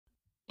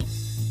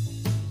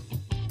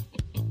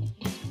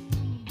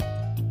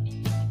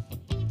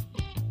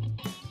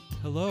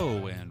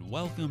Hello and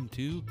welcome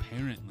to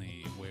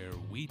Parently, where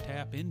we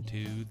tap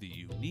into the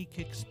unique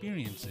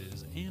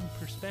experiences and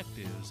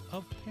perspectives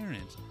of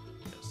parents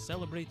to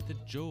celebrate the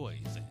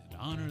joys and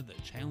honor the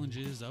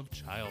challenges of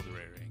child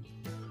rearing.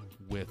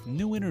 With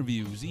new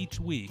interviews each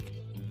week,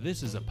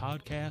 this is a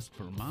podcast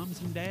for moms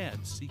and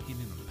dads seeking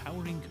an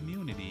empowering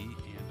community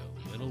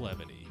and a little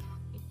levity.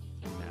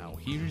 Now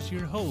here's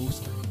your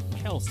host,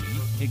 Kelsey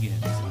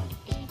Higgins.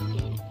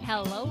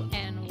 Hello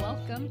and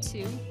welcome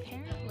to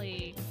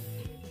Parently.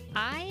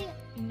 I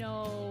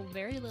know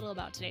very little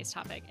about today's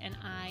topic and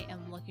I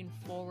am looking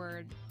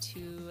forward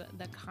to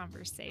the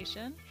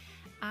conversation.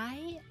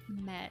 I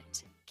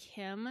met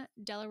Kim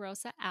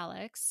DeLaRosa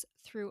Allex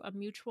through a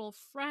mutual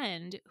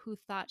friend who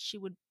thought she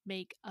would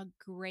make a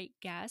great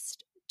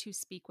guest to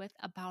speak with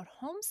about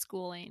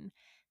homeschooling.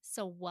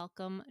 So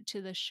welcome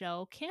to the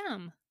show,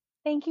 Kim.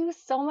 Thank you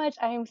so much.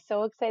 I am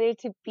so excited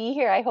to be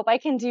here. I hope I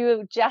can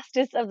do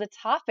justice of the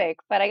topic,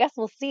 but I guess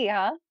we'll see,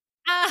 huh?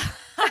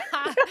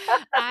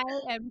 I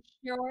am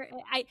sure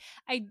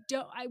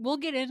I will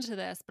get into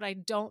this, but I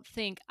don't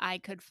think I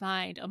could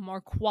find a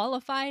more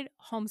qualified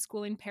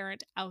homeschooling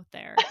parent out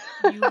there.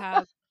 You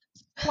have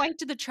quite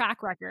the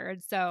track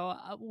record, so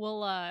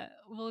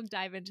we'll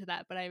dive into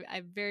that, but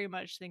I very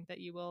much think that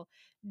you will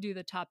do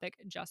the topic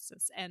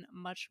justice and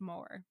much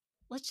more.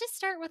 Let's just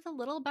start with a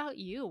little about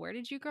you. Where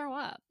did you grow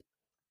up?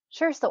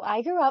 Sure. So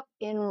I grew up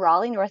in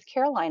Raleigh, North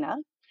Carolina.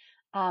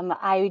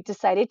 I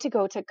decided to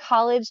go to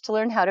college to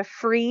learn how to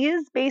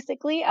freeze,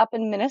 basically, up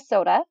in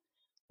Minnesota,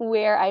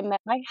 where I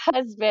met my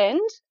husband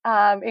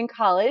in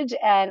college,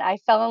 and I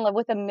fell in love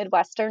with a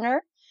Midwesterner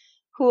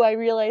who I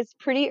realized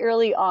pretty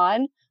early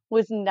on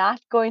was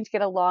not going to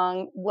get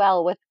along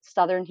well with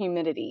Southern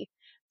humidity.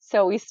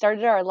 So we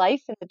started our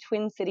life in the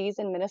Twin Cities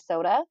in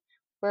Minnesota,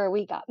 where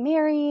we got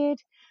married.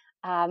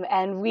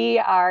 And we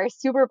are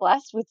super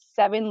blessed with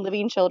 7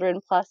 living children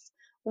plus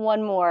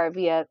one more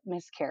via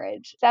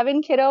miscarriage.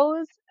 7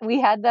 kiddos. We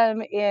had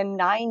them in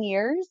 9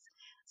 years.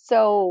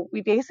 So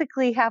we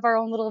basically have our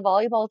own little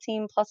volleyball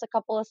team plus a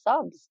couple of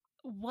subs.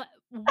 What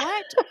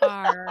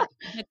are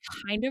the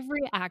kind of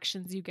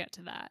reactions you get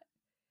to that?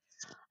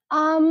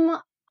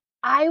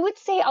 I would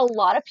say a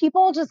lot of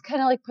people just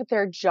kind of like put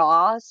their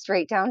jaw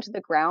straight down to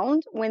the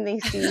ground when they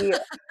see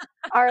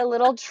our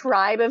little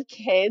tribe of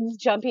kids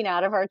jumping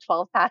out of our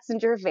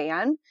 12-passenger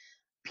van.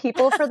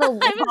 People for the I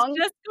was long,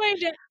 just going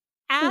to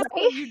ask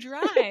right? what you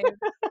drive.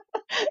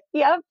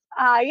 Yep.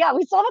 Yeah,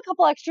 we still have a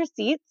couple extra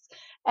seats,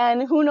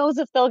 and who knows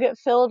if they'll get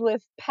filled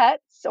with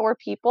pets or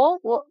people.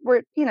 Well,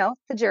 the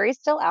jury's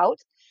still out.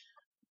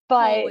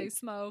 But Holy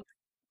smoke.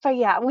 but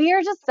yeah, we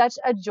are just such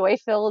a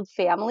joy-filled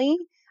family.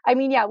 I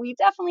mean, yeah, we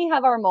definitely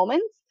have our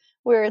moments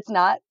where it's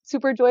not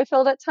super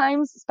joy-filled at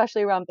times,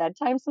 especially around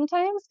bedtime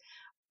sometimes.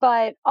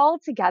 But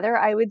altogether,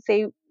 I would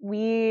say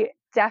we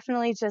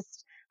definitely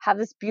just have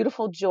this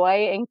beautiful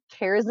joy and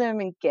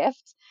charism and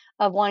gift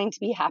of wanting to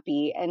be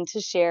happy and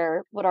to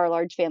share what our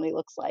large family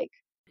looks like.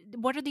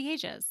 What are the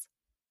ages?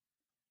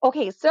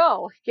 Okay,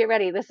 so get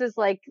ready. This is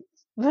like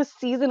the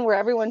season where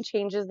everyone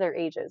changes their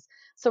ages.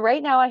 So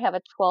right now I have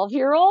a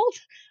 12-year-old,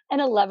 an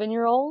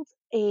 11-year-old,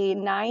 a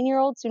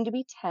 9-year-old, soon to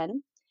be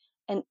 10,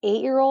 an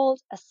 8-year-old,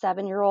 a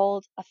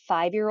 7-year-old, a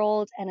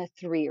 5-year-old, and a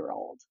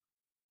 3-year-old.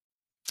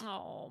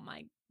 Oh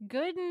my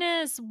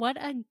goodness, what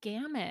a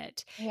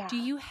gamut. Yeah. Do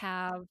you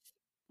have,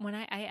 when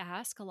I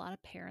ask a lot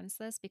of parents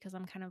this because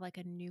I'm kind of like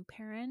a new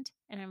parent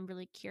and I'm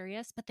really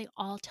curious, but they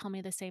all tell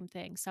me the same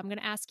thing. So I'm going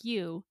to ask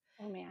you,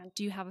 Oh man.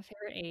 do you have a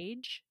favorite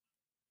age?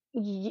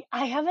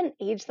 I have an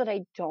age that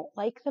I don't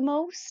like the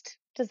most.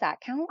 Does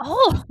that count?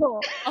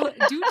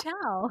 Do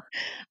tell.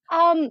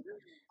 Um,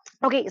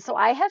 okay, so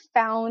I have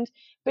found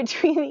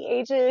between the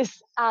ages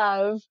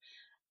of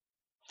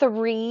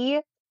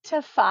 3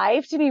 to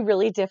 5 to be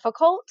really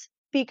difficult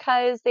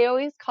because they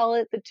always call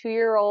it the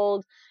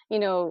 2-year-old,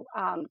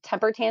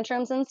 temper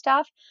tantrums and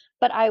stuff.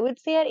 But I would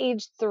say at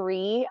age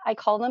 3, I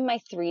call them my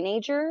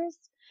three-nagers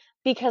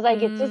because I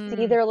get to see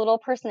Mm. their little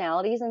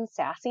personalities and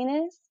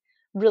sassiness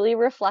really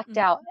reflect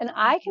out. And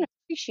I can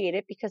appreciate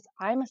it because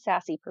I'm a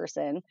sassy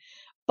person.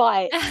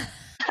 But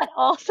that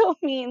also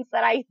means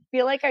that I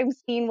feel like I'm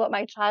seeing what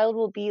my child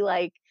will be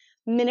like,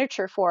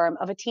 miniature form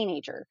of a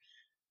teenager,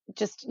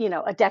 just,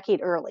 a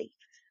decade early.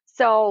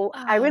 So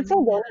I Oh, would say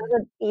those man. are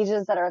the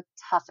ages that are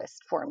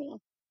toughest for me.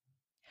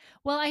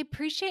 Well, I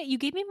appreciate you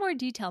gave me more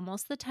detail.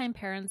 Most of the time,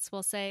 parents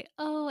will say,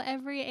 oh,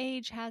 every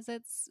age has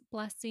its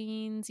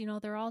blessings.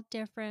 They're all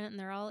different and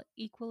they're all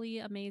equally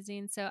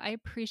amazing. So I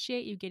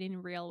appreciate you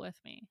getting real with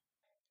me.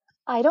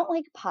 I don't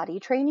like potty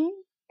training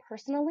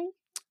personally.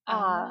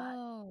 Uh,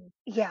 Oh.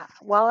 yeah,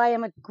 while I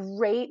am a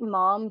great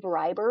mom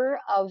briber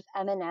of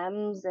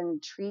M&Ms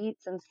and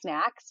treats and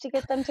snacks to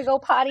get them to go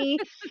potty,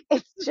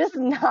 it's just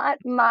not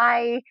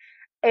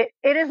it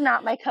is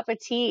not my cup of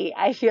tea.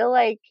 I feel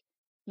like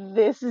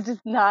this is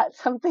just not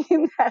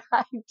something that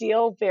I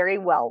deal very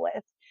well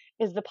with,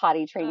 is the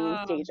potty training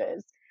Um,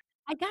 stages.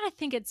 I gotta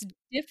think it's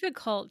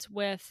difficult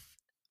with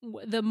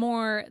the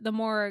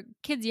more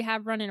kids you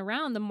have running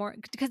around, the more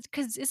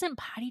because isn't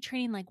potty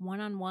training like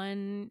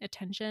one-on-one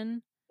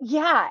attention?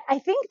 Yeah, I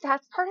think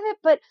that's part of it,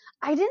 but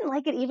I didn't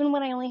like it even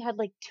when I only had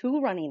like two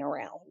running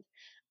around.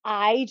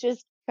 I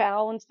just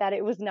found that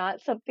it was not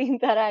something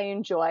that I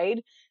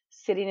enjoyed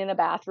sitting in a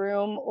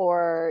bathroom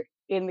or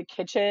in the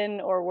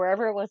kitchen or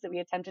wherever it was that we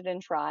attempted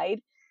and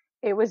tried.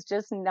 It was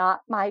just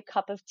not my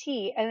cup of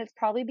tea. And it's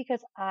probably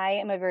because I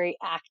am a very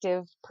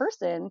active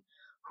person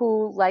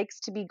who likes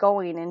to be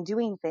going and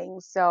doing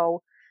things.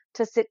 So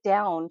to sit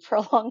down for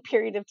a long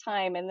period of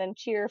time and then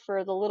cheer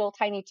for the little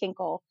tiny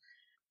tinkle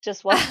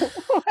just wasn't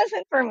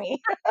wasn't for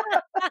me.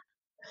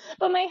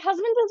 But my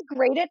husband is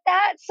great at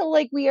that, so,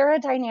 like, we are a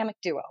dynamic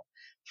duo,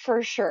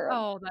 for sure.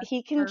 Oh, that's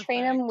He can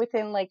train him perfect.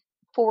 within, like,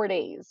 4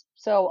 days,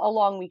 so a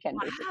long weekend,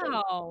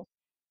 basically. Wow.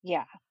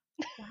 Yeah.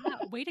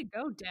 Wow, way to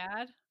go,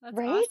 dad. That's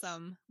Right?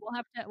 awesome. We'll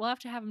have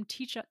to have him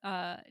teach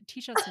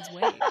us his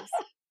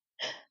ways.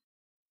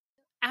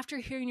 After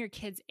hearing your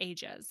kids'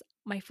 ages,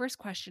 my first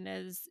question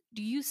is,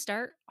 do you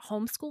start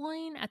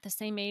homeschooling at the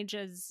same age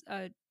as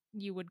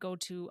you would go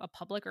to a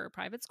public or a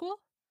private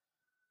school?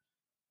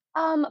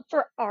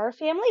 For our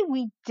family,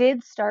 we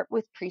did start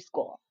with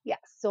preschool. Yes.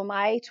 So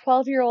my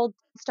 12-year-old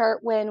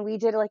start when we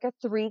did like a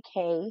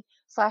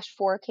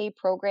 3K/4K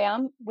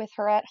program with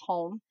her at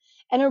home.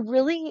 And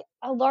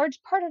a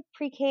large part of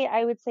pre-K,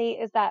 I would say,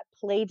 is that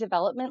play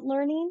development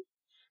learning.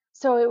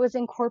 So it was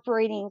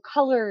incorporating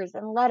colors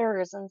and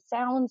letters and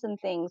sounds and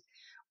things,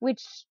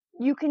 which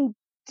you can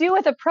do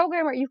with a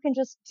program or you can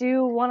just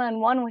do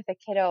one-on-one with a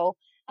kiddo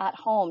at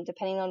home,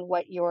 depending on uh,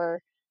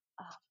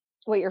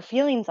 what your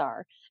feelings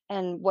are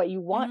and what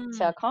you want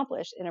to Mm.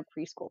 accomplish in a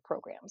preschool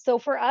program. So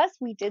for us,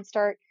 we did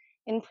start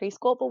in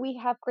preschool, but we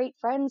have great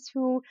friends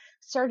who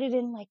started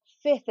in like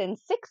fifth and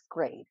sixth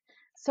grade.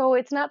 So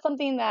it's not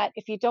something that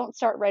if you don't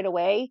start right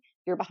away,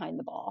 you're behind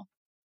the ball.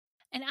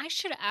 And I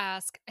should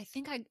ask, I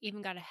think I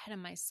even got ahead of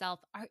myself.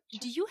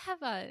 Do you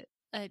have a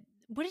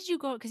what did you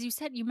go? Because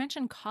you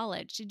mentioned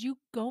college. Did you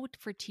go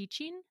for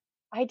teaching?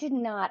 I did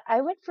not.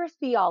 I went for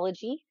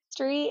theology,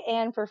 history,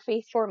 and for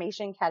faith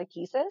formation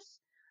catechesis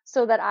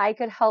so that I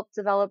could help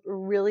develop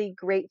really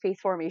great faith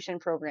formation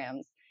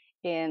programs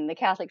in the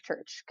Catholic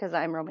Church because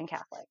I'm Roman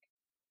Catholic.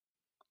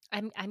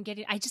 I'm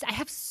getting I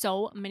have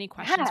so many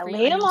questions Yeah, for you.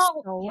 lay I them know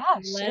all. so Yeah,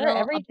 share little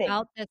everything.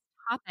 about this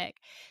topic.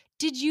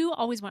 Did you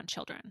always want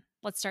children?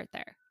 Let's start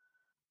there.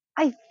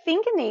 I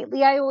think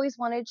innately I always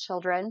wanted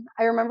children.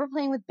 I remember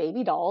playing with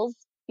baby dolls.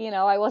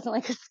 I wasn't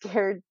like a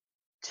scared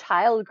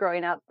child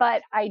growing up,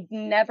 but I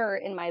never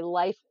in my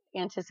life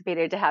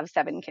anticipated to have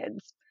seven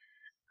kids.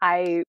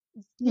 I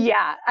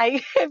Yeah,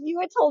 I if you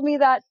had told me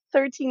that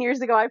 13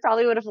 years ago, I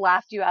probably would have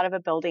laughed you out of a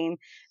building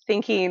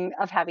thinking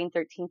of having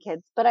 13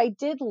 kids. But I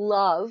did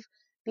love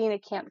being a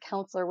camp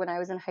counselor when I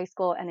was in high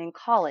school and in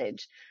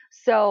college.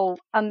 So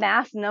a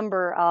mass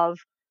number of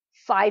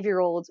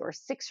 5-year-olds or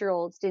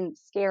 6-year-olds didn't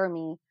scare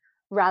me.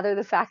 Rather,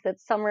 the fact that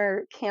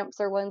summer camps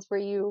are ones where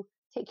you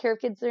take care of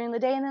kids during the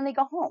day and then they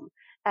go home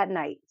at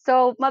night.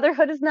 So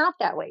motherhood is not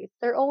that way.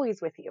 They're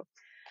always with you.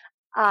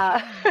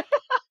 Uh, Yeah.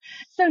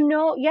 so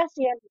no, yes,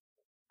 yes,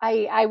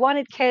 I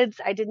wanted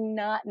kids. I did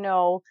not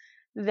know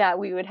that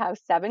we would have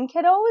 7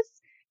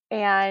 kiddos,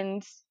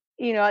 and,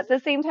 at the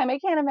same time, I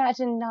can't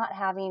imagine not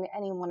having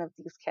any one of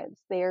these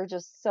kids. They are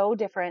just so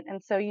different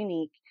and so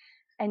unique,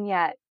 and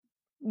yet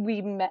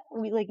we,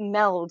 like,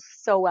 meld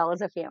so well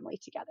as a family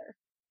together.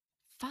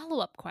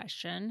 Follow-up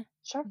question.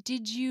 Sure.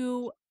 Did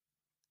you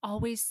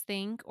always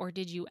think or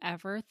did you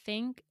ever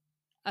think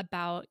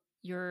about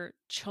your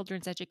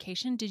children's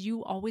education? Did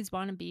you always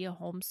want to be a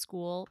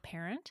homeschool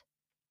parent?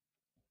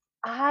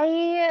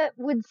 I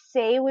would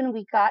say when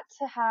we got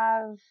to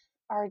have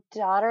our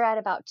daughter at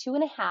about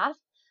 2.5,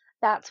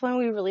 that's when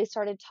we really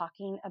started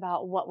talking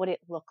about what would it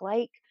look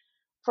like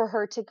for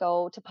her to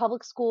go to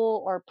public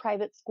school or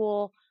private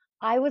school.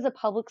 I was a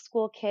public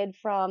school kid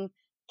from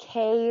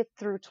K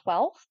through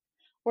 12th,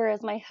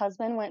 whereas my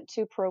husband went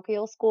to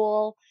parochial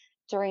school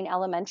during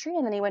elementary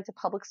and then he went to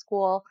public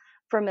school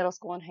for middle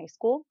school and high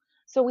school.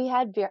 So we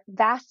had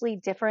vastly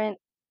different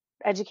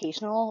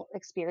educational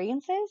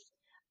experiences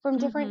from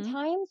different Mhm.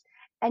 times.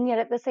 And yet,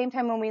 at the same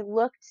time, when we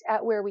looked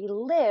at where we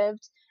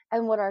lived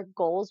and what our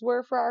goals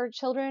were for our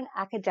children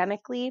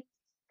academically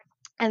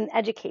and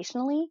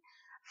educationally,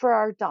 for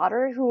our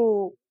daughter,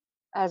 who,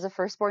 as a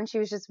firstborn, she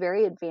was just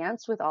very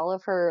advanced with all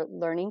of her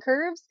learning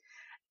curves,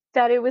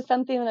 that it was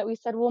something that we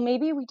said, well,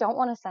 maybe we don't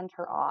want to send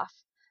her off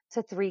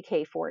to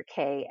 3K,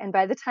 4K. And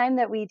by the time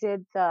that we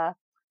did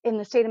in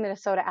the state of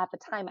Minnesota at the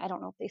time, I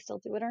don't know if they still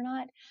do it or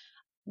not,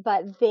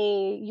 but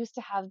they used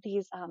to have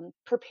these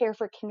prepare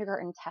for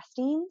kindergarten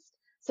testings.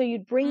 So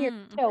you'd bring your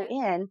kiddo Okay.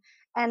 in,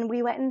 and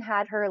we went and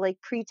had her like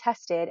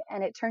pre-tested,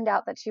 and it turned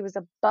out that she was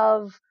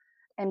above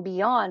and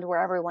beyond where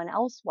everyone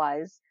else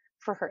was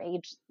for her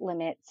age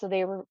limit. So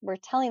were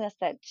telling us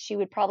that she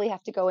would probably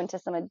have to go into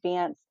some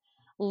advanced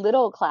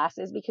little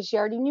classes because she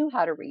already knew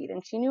how to read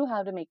and she knew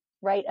how to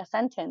write a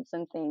sentence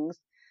and things.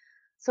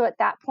 So at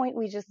that point,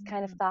 we just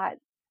kind of Mm. thought,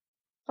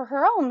 for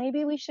her own,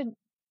 maybe we should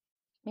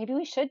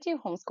do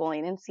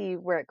homeschooling and see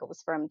where it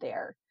goes from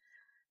there.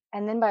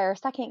 And then by our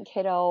second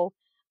kiddo,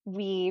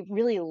 we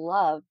really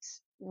loved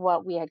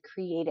what we had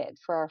created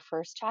for our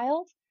first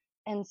child.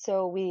 And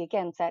so we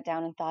again sat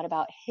down and thought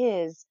about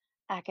his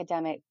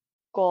academic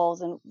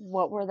goals and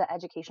what were the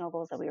educational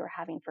goals that we were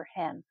having for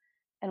him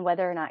and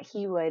whether or not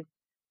he would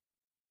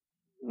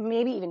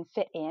maybe even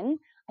fit in,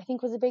 I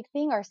think was a big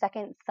thing. Our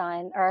second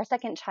son or our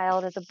second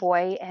child is a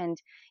boy and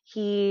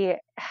he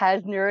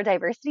has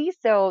neurodiversity.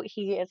 So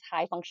he is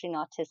high functioning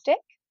autistic.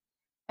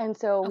 And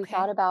so we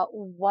thought Okay. about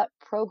what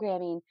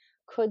programming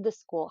could the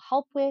school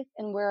help with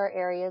and where are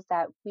areas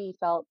that we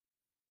felt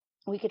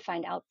we could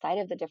find outside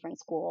of the different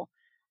school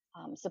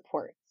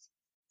supports.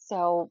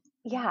 So,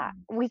 yeah,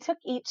 Mm. we took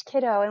each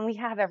kiddo and we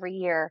have every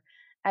year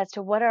as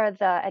to what are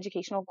the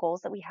educational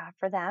goals that we have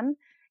for them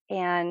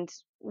and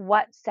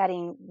what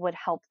setting would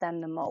help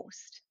them the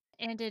most.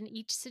 And in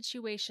each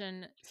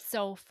situation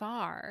so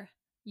far,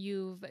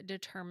 you've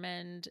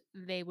determined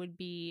they would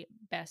be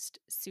best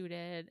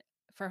suited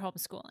for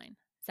homeschooling.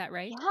 Is that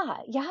right? Yeah,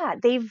 yeah,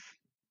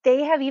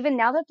 they have even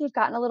now that they've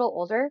gotten a little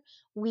older,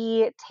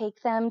 we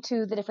take them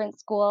to the different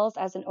schools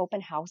as an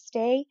open house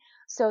day.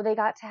 So they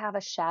got to have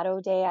a shadow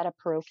day at a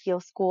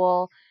parochial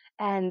school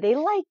and they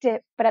liked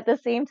it, but at the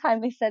same time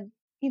they said,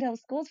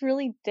 school's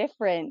really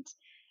different.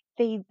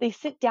 They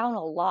sit down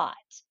a lot.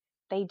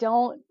 They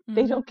don't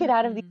get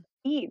out of these Mm.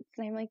 seats.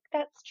 And I'm like,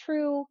 that's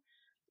true.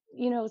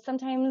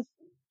 Sometimes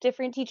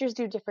different teachers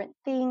do different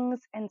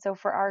things. And so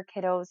for our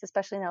kiddos,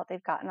 especially now that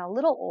they've gotten a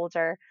little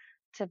older,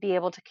 to be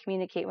able to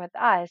communicate with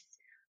us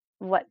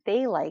what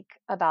they like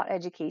about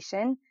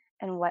education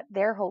and what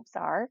their hopes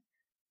are,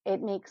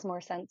 it makes more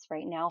sense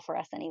right now for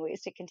us,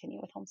 anyways, to continue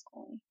with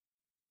homeschooling.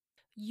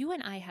 You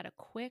and I had a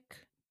quick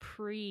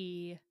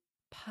pre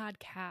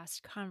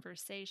podcast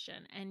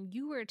conversation, and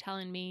you were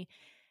telling me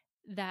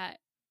that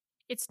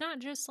it's not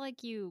just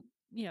like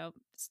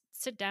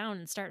sit down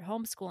and start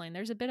homeschooling.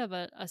 There's a bit of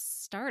a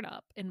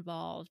startup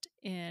involved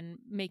in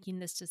making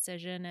this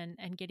decision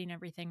and getting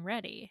everything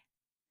ready.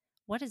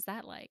 What is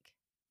that like?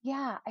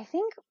 Yeah, I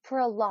think for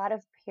a lot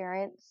of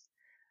parents,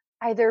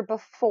 either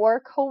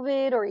before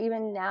COVID or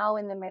even now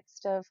in the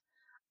midst of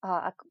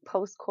a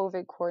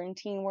post-COVID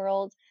quarantine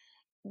world,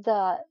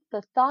 the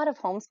thought of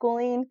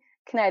homeschooling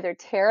can either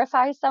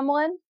terrify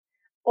someone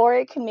or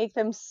it can make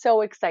them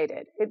so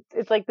excited.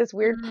 It's like this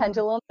weird Mm.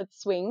 pendulum that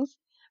swings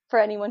for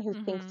anyone who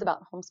thinks Mm-hmm.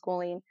 about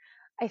homeschooling.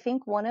 I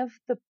think one of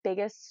the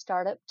biggest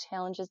startup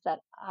challenges that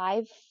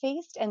I've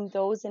faced, and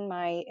those in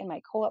my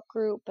co-op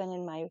group and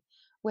in my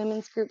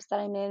women's groups that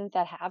I'm in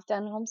that have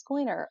done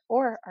homeschooling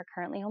or are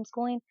currently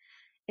homeschooling,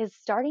 is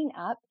starting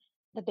up.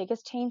 The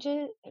biggest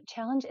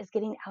challenge is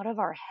getting out of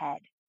our head.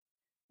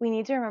 We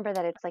need to remember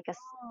that it's like a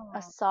Oh.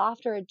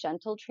 soft or a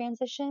gentle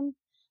transition,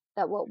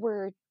 that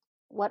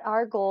what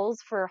our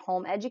goals for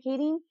home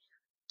educating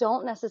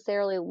don't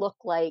necessarily look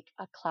like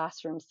a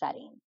classroom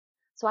setting.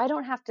 So I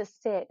don't have to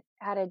sit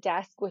at a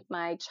desk with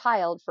my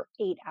child for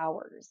 8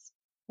 hours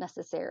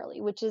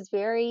necessarily, which is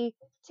very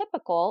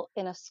typical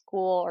in a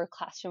school or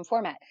classroom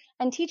format.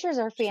 And teachers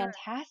are Sure.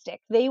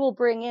 fantastic. They will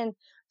bring in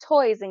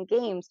toys and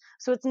games.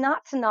 So it's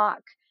not to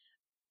knock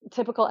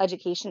typical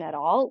education at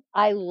all.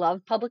 I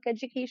love public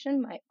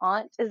education. My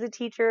aunt is a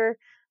teacher.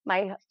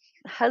 My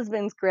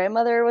husband's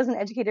grandmother was an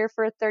educator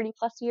for 30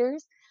 plus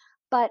years.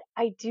 But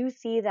I do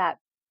see that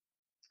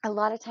a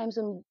lot of times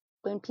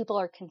when people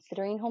are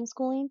considering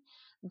homeschooling,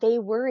 they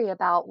worry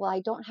about, well,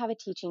 I don't have a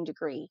teaching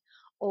degree,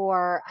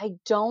 or I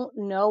don't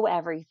know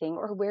everything,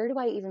 or where do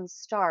I even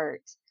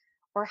start,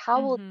 or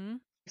how will Mm-hmm.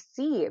 I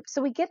receive?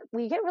 So we get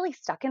really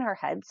stuck in our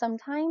heads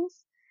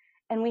sometimes,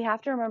 and we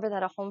have to remember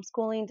that a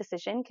homeschooling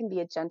decision can be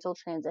a gentle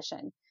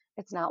transition.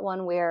 It's not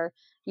one where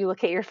you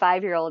look at your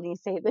 5-year-old and you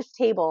say, this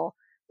table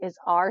is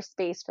our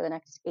space for the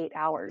next 8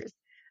 hours.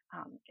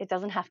 It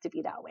doesn't have to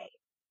be that way.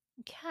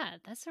 Yeah,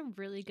 that's a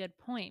really good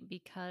point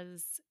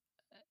because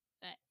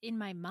in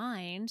my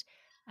mind,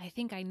 I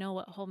think I know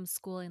what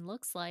homeschooling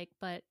looks like,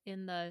 but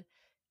in the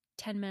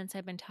 10 minutes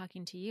I've been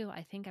talking to you,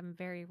 I think I'm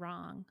very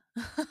wrong.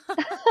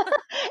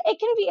 It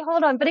can be,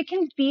 hold on, but it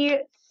can be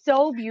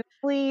so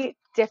beautifully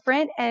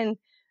different and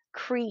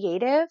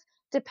creative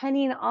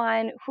depending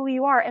on who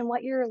you are and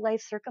what your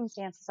life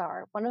circumstances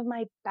are. One of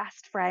my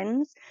best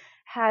friends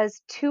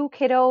has two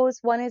kiddos.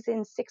 One is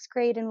in sixth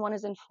grade and one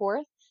is in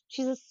fourth.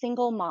 She's a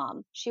single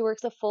mom. She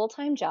works a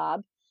full-time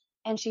job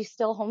and she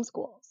still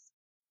homeschools.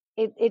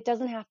 It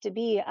doesn't have to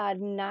be a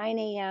 9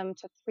 a.m.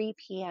 to 3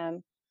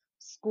 p.m.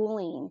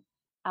 schooling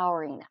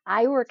houring.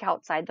 I work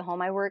outside the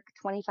home. I work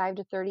 25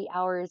 to 30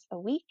 hours a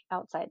week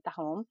outside the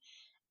home.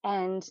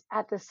 And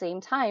at the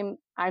same time,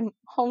 I'm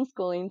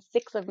homeschooling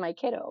six of my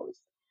kiddos.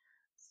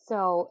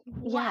 So,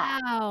 yeah.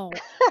 Wow.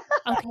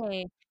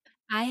 Okay.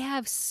 I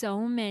have so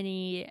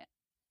many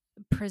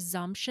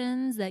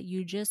presumptions that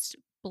you just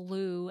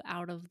blew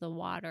out of the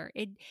water.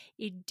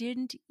 It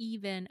didn't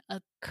even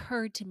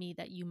occur to me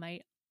that you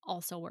might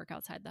also work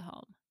outside the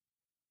home.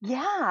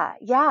 Yeah,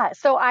 yeah.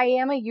 So I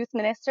am a youth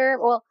minister.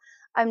 Well,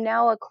 I'm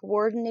now a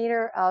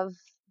coordinator of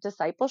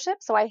discipleship.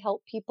 So I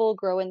help people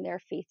grow in their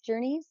faith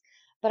journeys,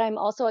 but I'm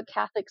also a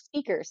Catholic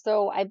speaker.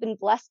 So I've been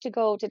blessed to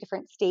go to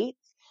different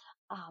states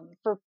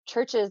for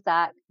churches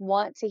that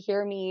want to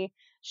hear me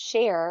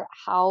share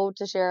how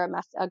to share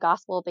a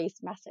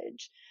gospel-based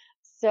message.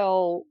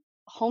 So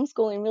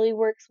homeschooling really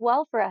works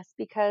well for us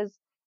because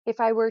if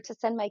I were to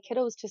send my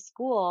kiddos to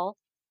school,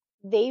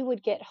 they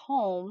would get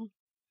home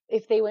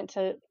if they went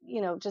to,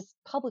 just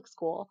public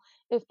school.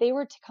 If they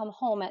were to come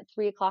home at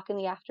 3 o'clock in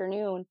the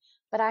afternoon,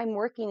 but I'm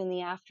working in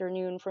the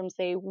afternoon from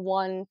say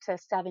 1 to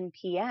 7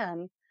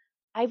 p.m.,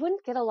 I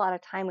wouldn't get a lot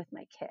of time with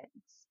my kids.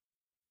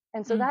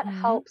 And so that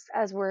Mm-hmm. helps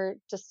as we're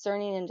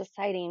discerning and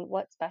deciding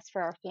what's best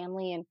for our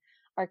family and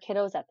our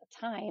kiddos at the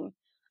time.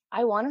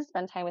 I want to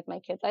spend time with my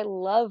kids. I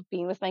love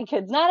being with my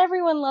kids. Not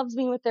everyone loves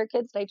being with their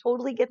kids, and I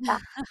totally get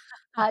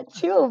that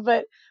too.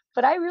 But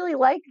I really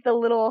like the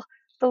little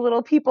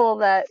people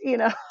that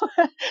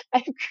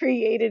I've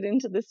created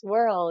into this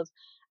world.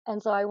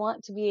 And so I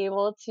want to be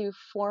able to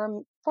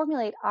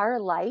formulate our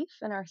life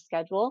and our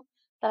schedule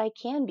that I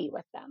can be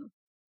with them.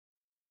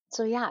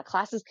 So yeah,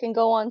 classes can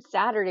go on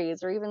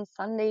Saturdays or even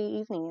Sunday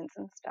evenings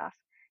and stuff.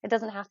 It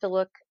doesn't have to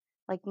look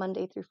like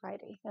Monday through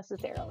Friday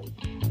necessarily.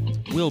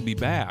 We'll be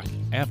back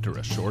after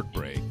a short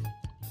break.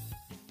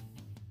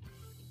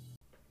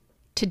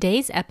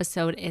 Today's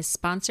episode is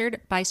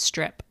sponsored by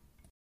Strip.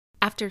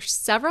 After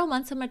several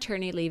months of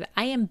maternity leave,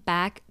 I am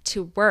back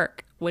to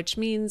work, which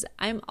means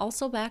I'm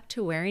also back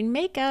to wearing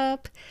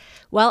makeup.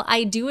 While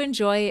I do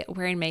enjoy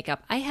wearing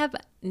makeup, I have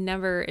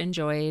never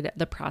enjoyed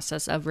the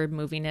process of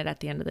removing it at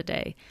the end of the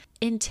day.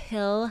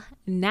 Until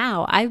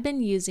now, I've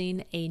been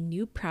using a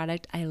new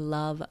product I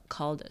love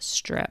called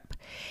Strip.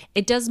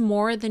 It does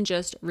more than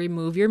just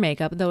remove your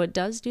makeup, though it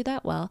does do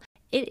that well.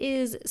 It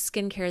is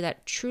skincare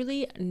that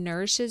truly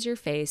nourishes your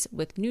face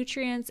with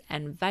nutrients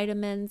and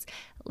vitamins,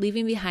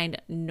 leaving behind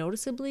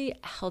noticeably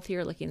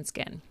healthier looking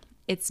skin.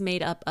 It's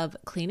made up of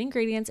clean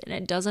ingredients and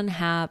it doesn't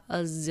have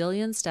a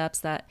zillion steps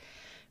that,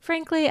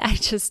 frankly, I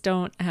just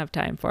don't have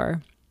time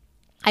for.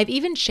 I've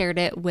even shared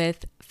it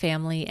with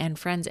family and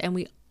friends, and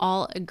we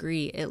all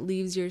agree it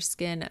leaves your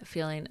skin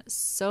feeling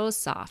so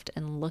soft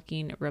and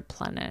looking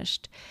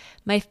replenished.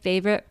 My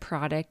favorite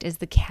product is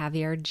the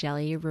Caviar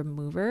Jelly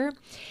Remover.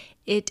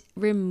 It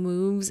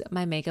removes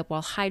my makeup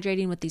while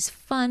hydrating with these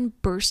fun,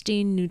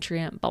 bursting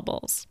nutrient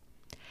bubbles.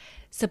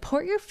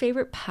 Support your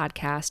favorite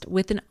podcast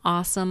with an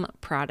awesome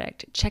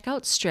product. Check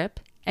out Strip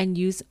and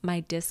use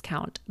my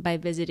discount by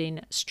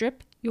visiting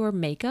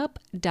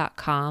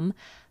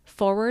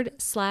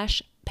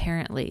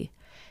stripyourmakeup.com/parently.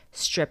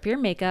 Strip your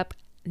makeup,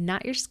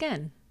 not your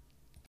skin.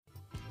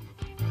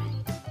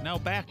 Now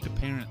back to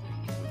Parently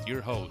with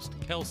your host,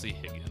 Kelsey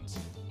Higgins.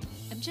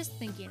 I'm just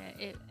thinking,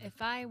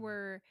 if I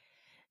were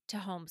to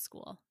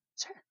homeschool,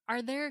 Sure.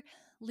 are there,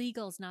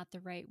 legal's not the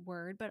right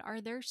word, but are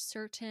there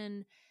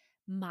certain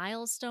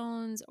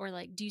milestones or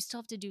like, do you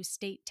still have to do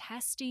state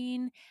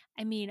testing?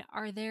 I mean,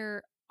 are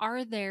there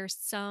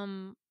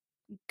some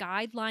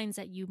guidelines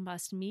that you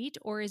must meet,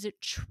 or is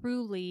it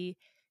truly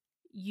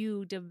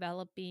you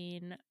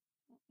developing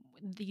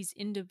these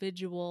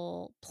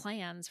individual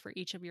plans for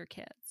each of your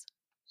kids?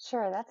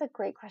 Sure, that's a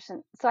great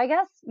question. So I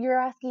guess you're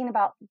asking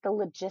about the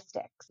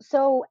logistics.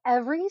 So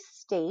every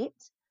state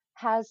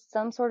has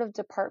some sort of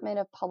Department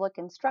of Public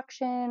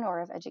Instruction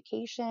or of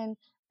Education.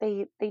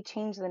 They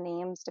change the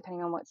names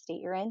depending on what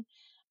state you're in.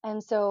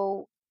 And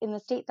so in the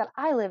state that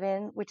I live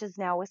in, which is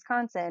now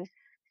Wisconsin,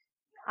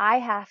 I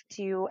have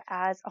to,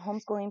 as a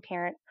homeschooling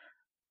parent,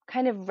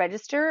 kind of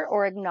register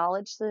or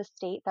acknowledge to the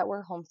state that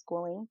we're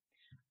homeschooling.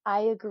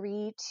 I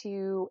agree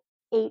to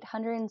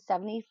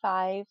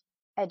 875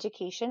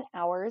 education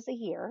hours a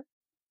year.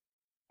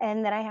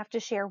 And then I have to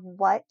share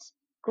what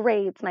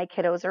grades my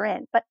kiddos are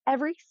in. But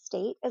every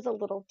state is a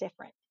little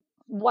different.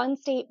 One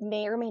state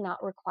may or may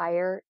not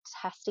require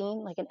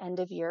testing, like an end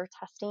of year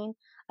testing.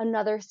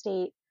 Another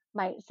state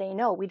might say,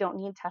 no, we don't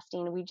need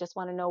testing. We just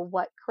want to know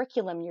what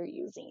curriculum you're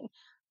using.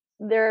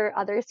 There are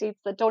other states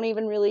that don't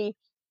even really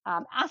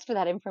ask for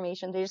that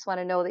information. They just want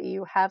to know that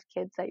you have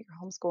kids that you're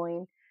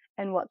homeschooling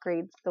and what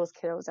grades those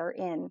kiddos are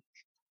in,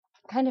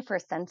 kind of for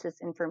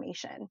census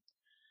information.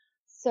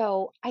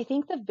 So I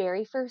think the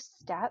very first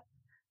step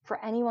for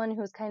anyone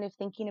who's kind of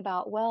thinking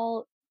about,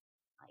 well,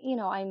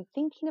 I'm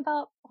thinking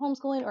about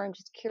homeschooling or I'm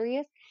just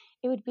curious,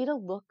 it would be to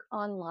look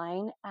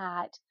online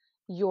at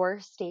your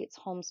state's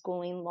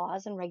homeschooling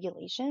laws and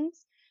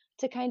regulations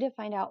to kind of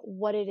find out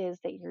what it is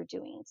that you're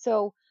doing.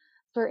 So,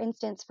 for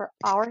instance, for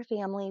our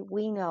family,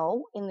 we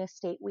know in this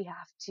state we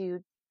have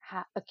to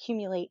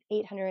accumulate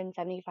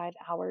 875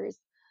 hours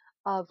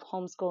of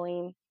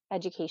homeschooling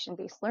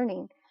education-based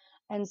learning.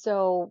 And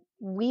so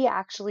we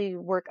actually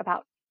work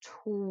about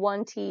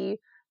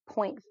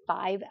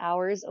 20.5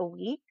 hours a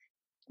week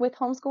with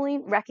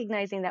homeschooling,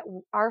 recognizing that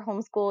our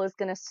homeschool is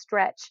going to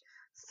stretch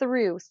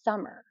through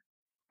summer.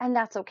 And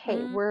that's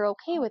okay. We're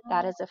okay with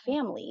that as a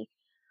family.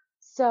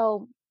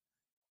 So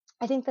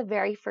I think the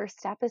very first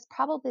step is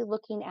probably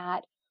looking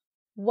at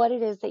what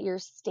it is that your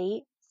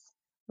state's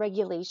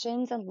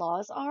regulations and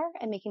laws are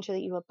and making sure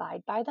that you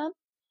abide by them.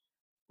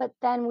 But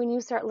then when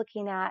you start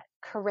looking at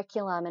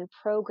curriculum and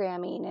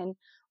programming and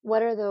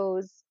what are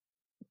those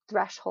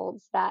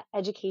thresholds that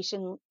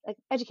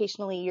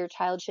educationally your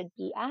child should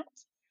be at,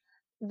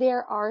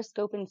 there are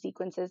scope and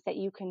sequences that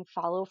you can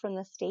follow from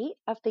the state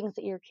of things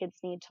that your kids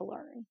need to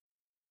learn.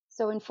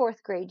 So in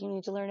fourth grade, you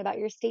need to learn about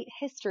your state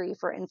history,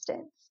 for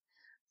instance.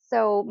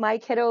 So my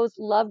kiddos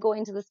love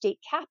going to the state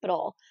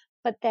capitol,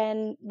 but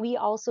then we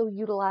also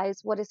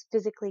utilize what is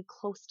physically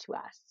close to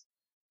us.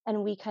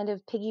 And we kind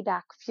of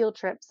piggyback field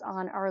trips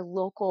on our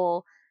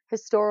local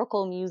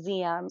historical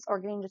museums or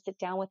getting to sit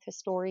down with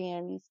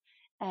historians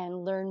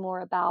and learn more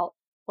about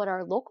what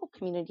our local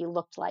community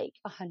looked like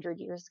 100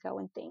 years ago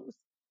and things.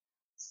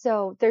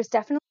 So there's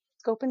definitely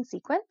scope and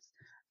sequence,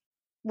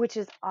 which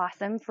is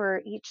awesome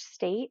for each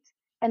state.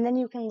 And then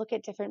you can look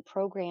at different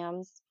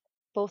programs,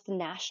 both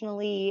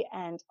nationally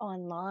and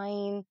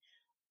online,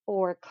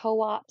 or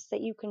co-ops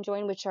that you can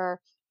join, which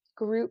are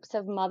groups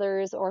of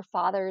mothers or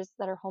fathers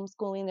that are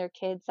homeschooling their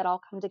kids that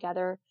all come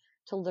together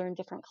to learn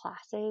different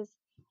classes.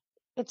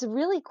 It's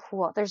really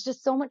cool. There's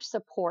just so much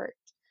support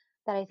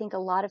that I think a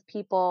lot of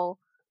people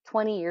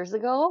 20 years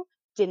ago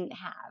didn't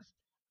have.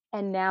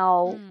 And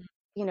now, Mm.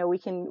 we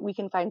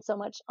can find so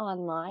much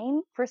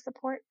online for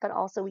support, but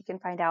also we can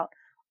find out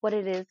what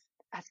it is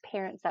as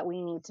parents that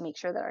we need to make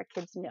sure that our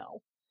kids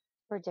know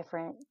for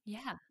different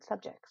Yeah,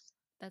 subjects.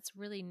 that's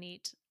really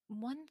neat.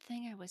 One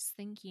thing I was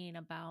thinking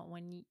about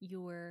when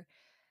you were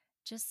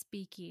just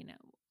speaking,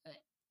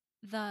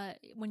 the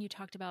when you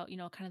talked about,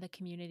 kind of the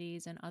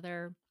communities and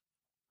other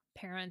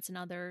parents and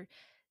other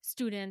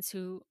students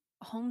who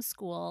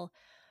homeschool,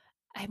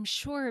 I'm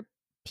sure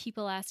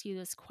people ask you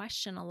this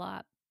question a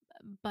lot,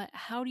 but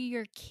how do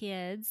your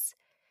kids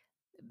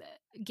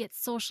get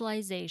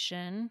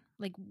socialization?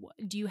 Like,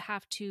 do you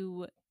have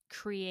to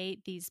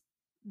create these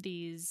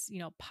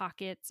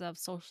pockets of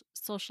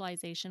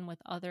socialization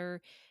with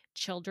other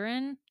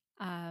children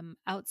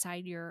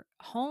outside your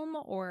home,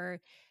 or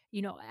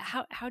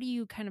how do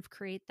you kind of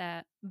create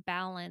that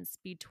balance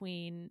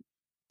between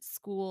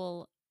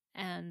school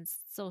and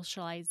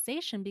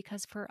socialization,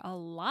 because for a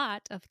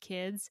lot of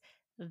kids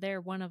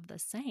they're one of the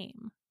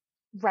same.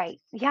 Right.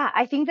 Yeah.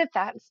 I think that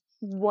that's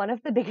one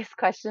of the biggest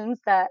questions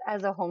that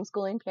as a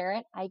homeschooling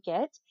parent I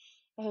get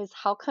is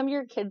how come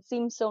your kids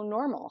seem so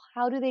normal?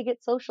 How do they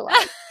get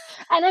socialized?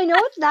 And I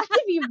know it's not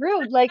to be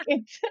rude, like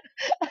it's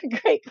a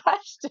great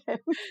question.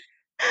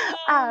 Oh,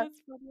 Uh,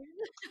 that's funny.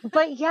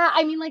 but yeah,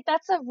 I mean, like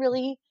that's a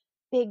really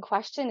big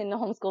question in the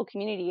homeschool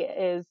community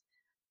is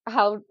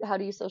how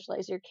do you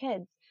socialize your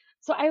kids?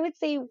 So I would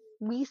say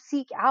we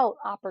seek out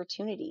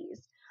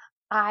opportunities.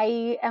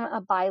 I'm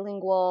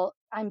bilingual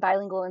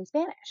in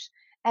Spanish.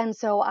 And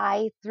so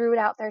I threw it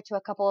out there to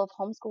a couple of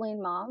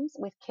homeschooling moms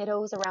with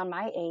kiddos around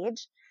my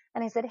age.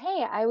 And I said,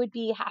 hey, I would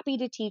be happy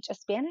to teach a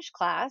Spanish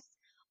class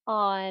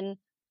on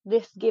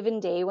this given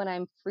day when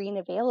I'm free and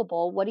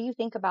available. What do you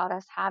think about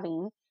us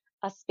having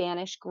a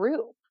Spanish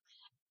group?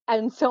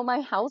 And so my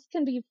house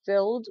can be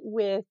filled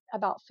with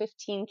about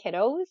 15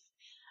 kiddos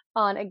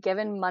on a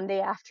given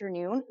Monday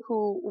afternoon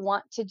who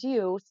want to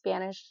do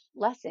Spanish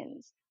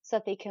lessons so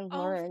that they can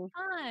Oh, learn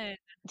fun.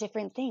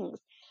 different things.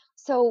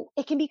 So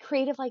it can be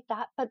creative like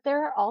that, but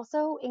there are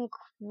also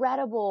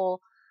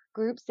incredible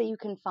groups that you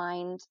can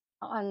find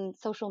on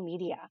social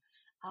media.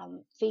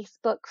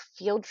 Facebook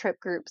field trip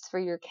groups for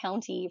your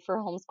county for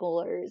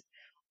homeschoolers,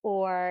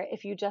 or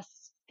if you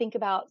just think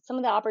about some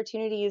of the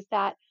opportunities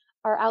that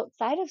are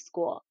outside of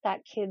school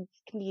that kids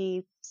can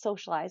be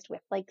socialized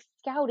with, like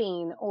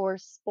scouting or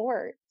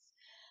sports.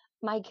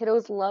 My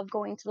kiddos love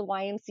going to the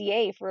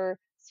YMCA for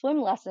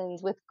swim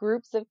lessons with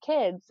groups of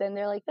kids, and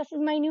they're like, this is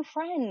my new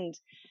friend.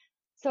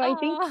 So I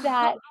think Oh.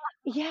 that,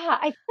 yeah,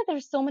 I think that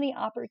there's so many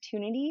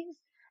opportunities.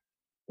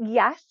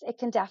 Yes, it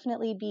can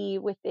definitely be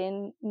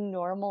within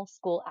normal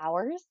school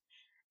hours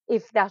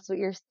if that's what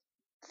you're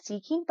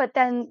seeking, but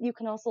then you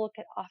can also look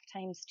at off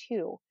times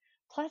too.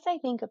 Plus, I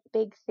think a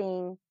big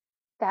thing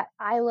that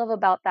I love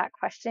about that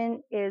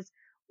question is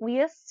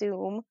we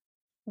assume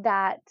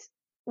that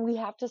we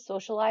have to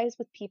socialize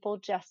with people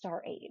just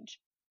our age.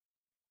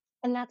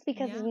 And that's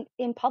because Yeah,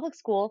 in public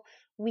school,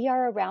 we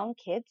are around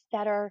kids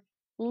that are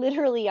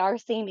literally our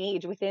same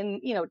age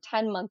within,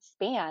 10-month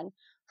span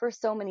for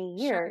so many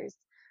sure. years.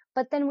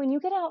 But then when you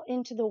get out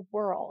into the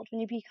world, when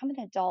you become an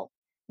adult,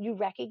 you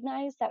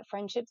recognize that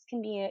friendships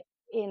can be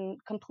in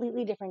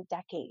completely different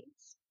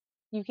decades.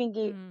 You can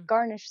Mm,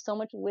 garnish so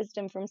much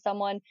wisdom from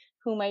someone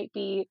who might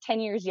be 10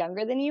 years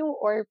younger than you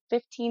or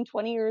 15,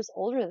 20 years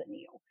older than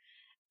you.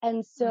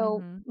 And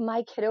so mhm.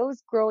 my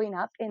kiddos growing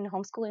up in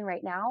homeschooling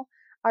right now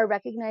are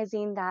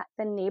recognizing that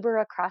the neighbor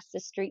across the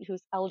street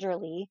who's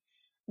elderly,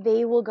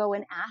 they will go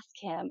and ask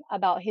him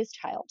about his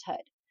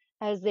childhood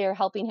as they're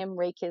helping him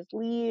rake his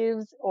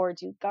leaves or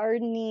do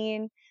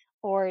gardening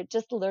or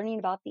just learning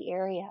about the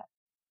area.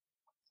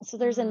 So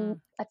there's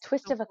Mm. a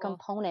twist So of a cool.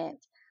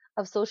 component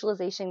of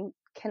socialization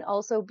can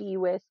also be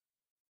with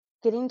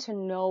getting to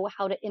know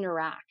how to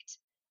interact,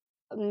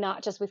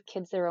 not just with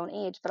kids their own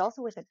age, but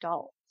also with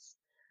adults,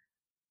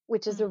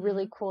 which is a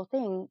really Mhm. cool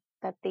thing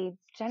that they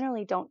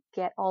generally don't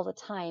get all the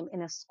time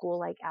in a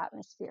school-like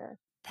atmosphere.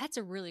 That's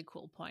a really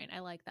cool point. I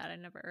like that.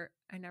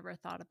 I never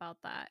thought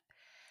about that.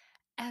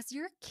 as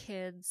your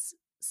kids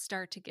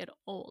start to get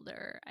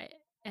older,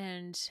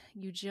 and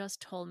you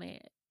just told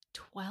me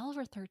 12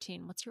 or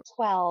 13, what's your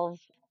 12.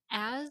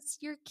 as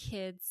your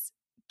kids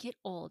get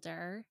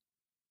older,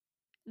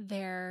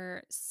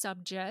 their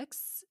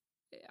subjects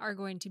are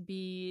going to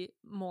be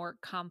more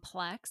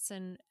complex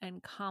and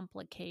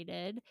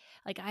complicated.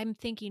 Like I'm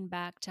thinking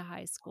back to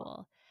high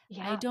school.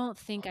 I Yeah. don't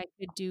think I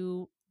could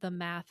do the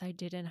math I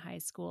did in high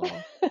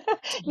school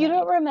You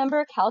don't today.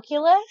 remember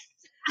calculus?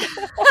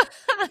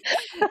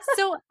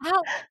 So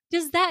how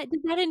does that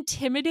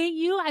intimidate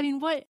you? I mean,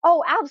 what?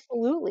 Oh,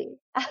 absolutely.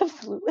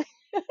 Absolutely.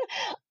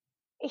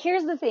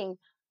 Here's the thing.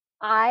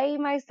 I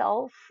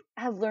myself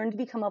have learned to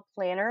become a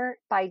planner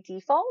by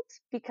default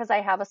because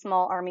I have a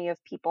small army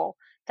of people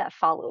that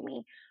follow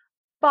me.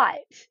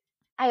 But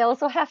I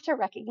also have to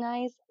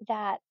recognize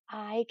that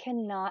I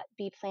cannot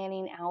be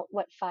planning out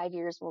what 5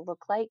 years will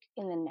look like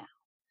in the now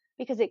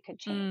because it could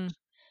change. Mm,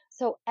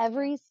 So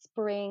every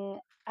spring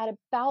at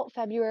about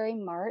February,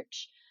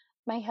 March,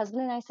 my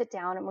husband and I sit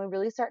down and we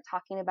really start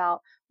talking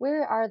about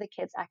where are the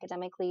kids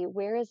academically?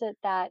 Where is it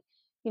that,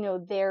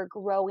 they're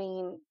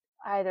growing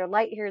either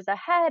light years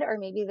ahead or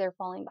maybe they're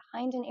falling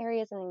behind in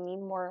areas and they need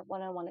more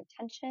one-on-one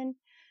attention.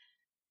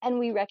 And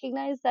we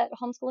recognize that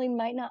homeschooling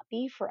might not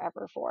be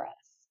forever for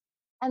us.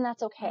 And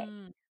that's okay.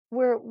 mm,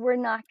 We're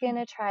not going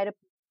to try to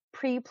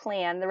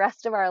pre-plan the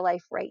rest of our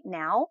life right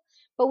now,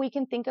 but we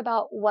can think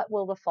about what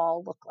will the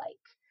fall look like.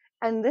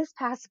 And this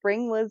past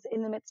spring was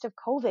in the midst of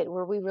COVID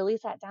where we really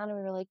sat down and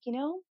we were like,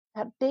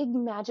 that big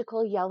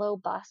magical yellow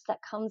bus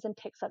that comes and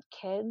picks up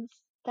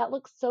kids, that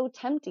looks so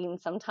tempting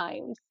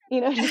sometimes,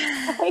 just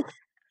like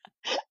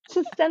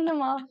to send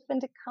them off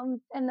and to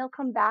come and they'll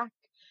come back.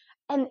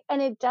 And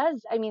it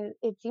does, I mean,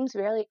 it seems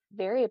really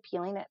very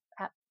appealing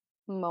at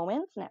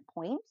moments and at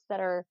points that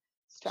are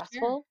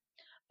sure. stressful.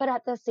 But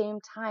at the same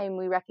time,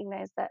 we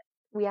recognize that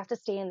we have to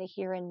stay in the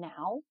here and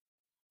now.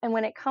 And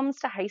when it comes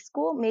to high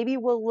school, maybe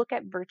we'll look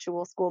at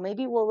virtual school.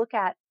 Maybe we'll look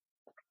at,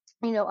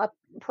 a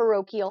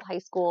parochial high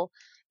school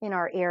in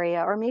our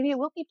area, or maybe it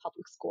will be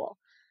public school.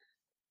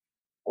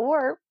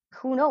 Or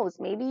who knows,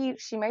 maybe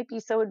she might be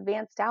so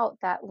advanced out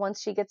that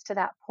once she gets to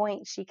that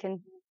point, she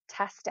can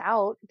test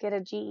out, get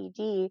a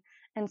GED,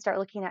 and start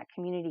looking at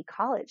community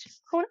college.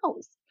 Who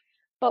knows?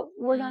 But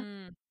we're not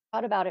Mm.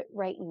 thought about it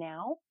right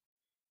now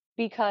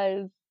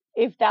because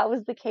if that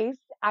was the case,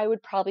 I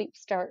would probably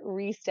start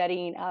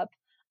restudying up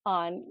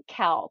on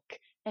calc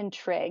and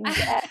trigs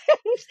and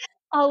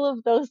all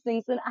of those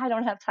things. And I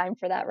don't have time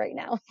for that right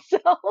now. So,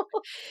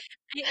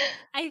 I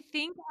I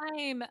think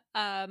I'm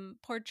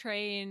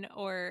portraying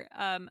or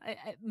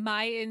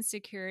my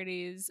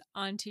insecurities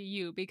onto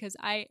you because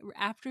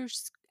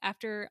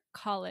after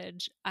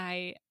college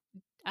I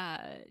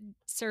uh,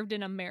 served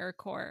in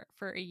AmeriCorps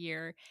for a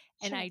year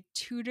and sure. I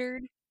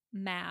tutored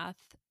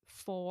math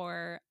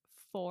for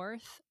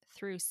fourth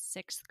through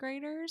sixth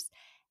graders,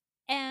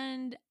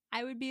 and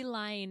I would be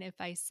lying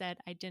if I said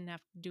I didn't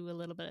have to do a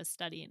little bit of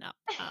studying up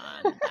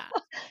on that.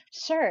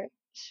 Sure.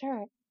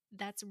 Sure.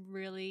 That's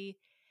really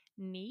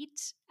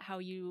neat how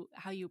you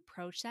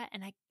approach that,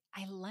 and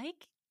I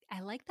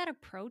like that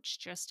approach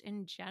just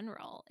in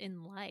general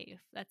in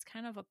life. That's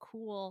kind of a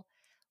cool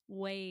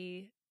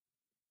way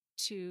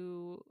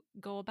to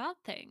go about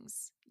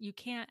things. You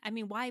can't, I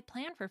mean, why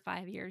plan for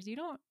 5 years? You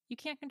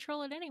can't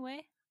control it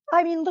anyway.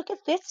 I mean, look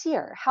at this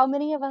year. How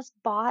many of us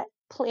bought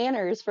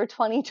planners for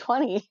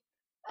 2020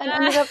 and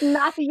ended up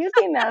not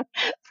using them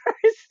for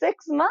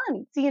 6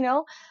 months,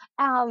 Yeah,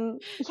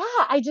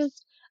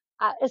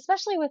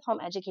 especially with home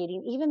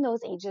educating, even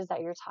those ages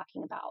that you're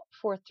talking about,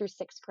 fourth through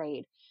sixth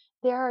grade,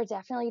 there are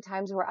definitely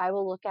times where I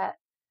will look at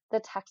the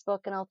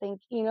textbook and I'll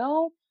think,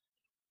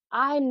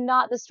 I'm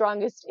not the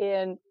strongest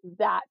in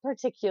that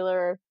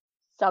particular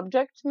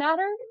subject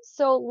matter.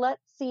 So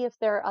let's see if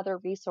there are other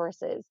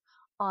resources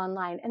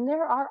online. And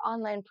there are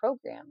online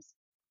programs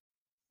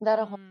that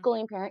a Mm,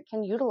 homeschooling parent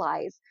can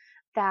utilize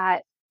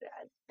that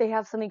they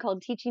have something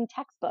called teaching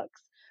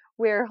textbooks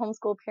where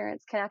homeschool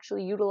parents can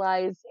actually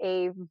utilize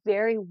a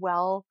very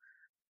well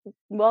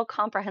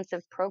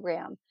comprehensive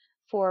program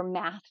for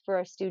math for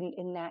a student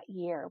in that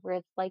year where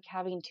it's like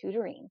having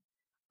tutoring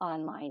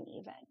online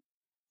even.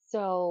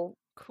 So,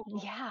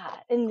 cool.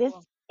 yeah, in this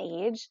Cool.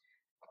 age,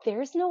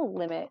 there's no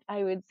limit,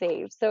 I would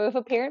say. So, if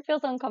a parent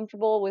feels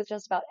uncomfortable with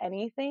just about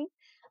anything,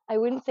 I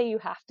wouldn't say you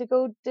have to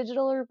go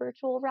digital or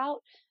virtual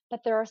route,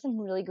 but there are some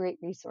really great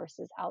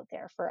resources out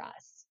there for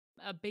us.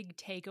 A big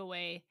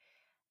takeaway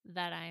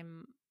that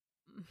I'm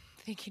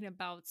thinking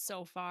about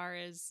so far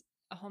is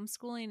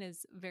homeschooling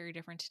is very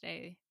different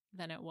today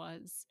than it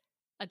was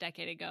a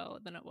decade ago,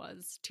 than it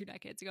was 2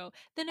 decades ago,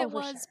 than Oh, it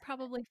for sure. was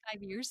probably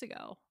 5 years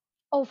ago.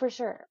 Oh, for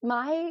sure.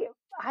 I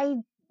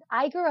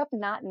I grew up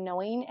not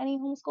knowing any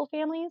homeschool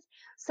families,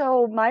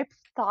 so my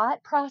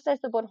thought process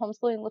of what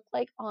homeschooling looked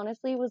like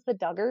honestly was the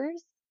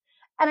Duggars.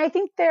 And I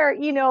think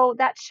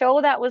that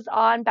show that was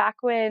on back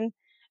when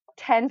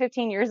 10,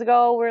 15 years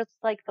ago, where it's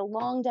like the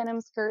long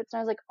denim skirts. And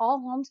I was like, all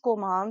homeschool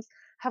moms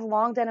have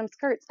long denim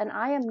skirts. And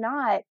I am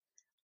not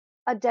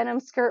a denim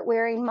skirt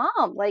wearing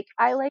mom. Like,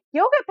 I like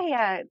yoga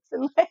pants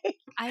and like,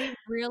 I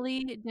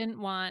really didn't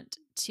want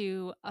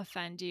to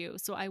offend you,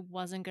 so I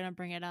wasn't going to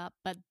bring it up,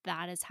 but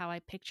that is how I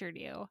pictured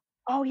you.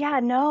 oh yeah,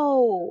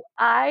 no,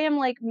 I am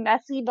like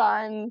messy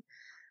bun,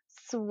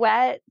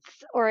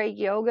 sweats, or a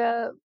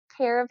yoga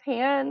pair of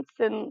pants.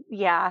 And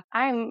yeah,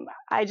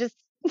 I just,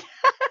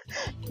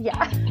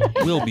 yeah.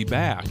 We'll be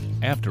back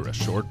after a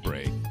short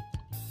break.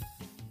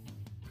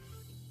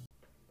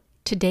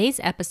 Today's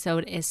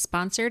episode is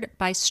sponsored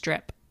by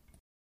Strip.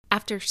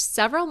 After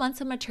several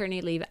months of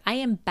maternity leave, I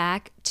am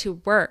back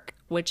to work,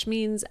 which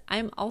means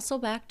I'm also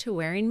back to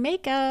wearing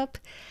makeup.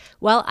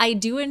 While I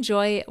do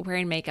enjoy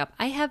wearing makeup,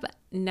 I have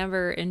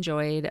never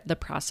enjoyed the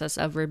process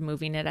of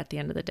removing it at the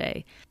end of the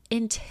day.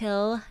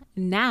 Until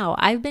now,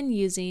 I've been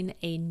using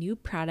a new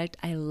product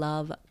I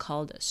love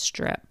called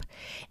Strip.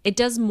 It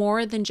does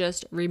more than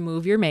just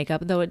remove your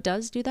makeup, though it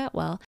does do that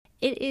well.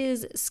 It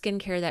is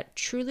skincare that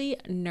truly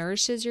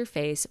nourishes your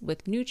face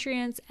with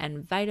nutrients and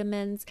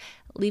vitamins,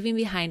 leaving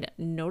behind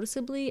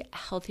noticeably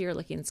healthier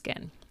looking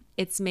skin.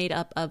 It's made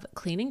up of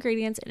clean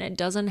ingredients and it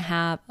doesn't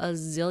have a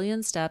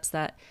zillion steps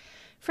that,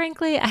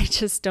 frankly, I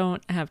just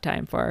don't have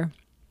time for.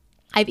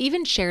 I've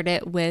even shared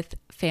it with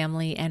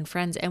family and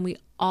friends, and we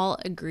all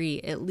agree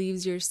it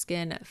leaves your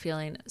skin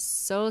feeling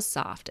so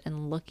soft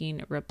and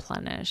looking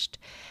replenished.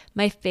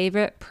 My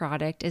favorite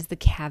product is the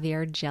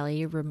Caviar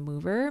Jelly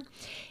Remover.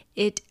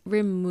 It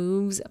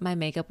removes my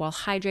makeup while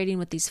hydrating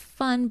with these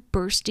fun,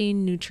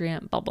 bursting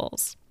nutrient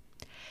bubbles.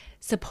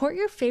 Support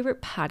your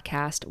favorite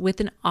podcast with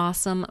an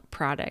awesome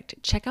product.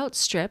 Check out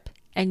Strip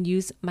and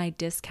use my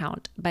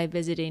discount by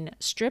visiting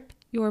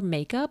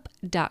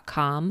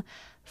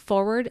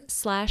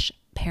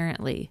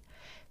stripyourmakeup.com/parently.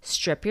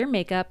 Strip your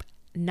makeup,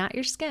 not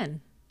your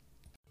skin.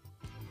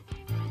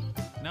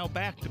 Now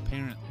back to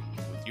Parently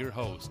with your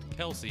host,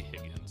 Kelsey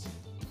Higgins.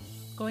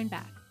 Going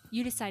back,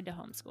 you decide to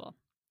homeschool.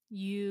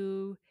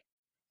 You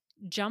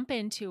jump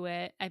into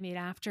it. I mean,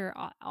 after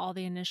all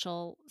the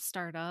initial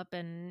startup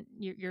and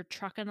you're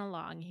trucking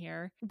along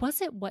here,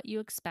 was it what you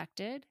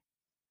expected?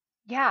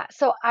 Yeah,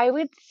 so I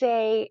would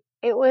say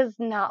it was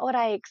not what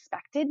I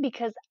expected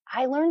because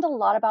I learned a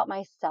lot about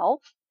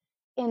myself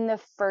in the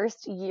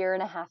first year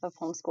and a half of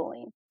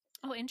homeschooling.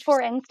 Oh, For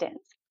interesting.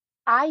 instance,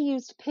 I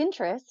used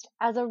Pinterest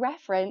as a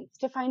reference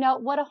to find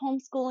out what a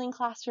homeschooling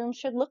classroom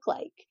should look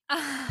like.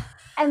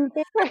 And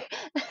they were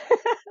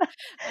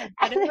I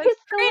bet and it there was was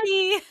so much,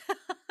 pretty.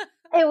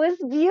 it was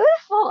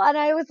beautiful. And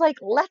I was like,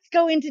 let's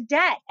go into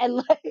debt and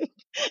like get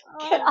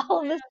Oh,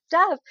 all of this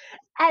stuff.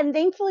 And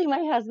thankfully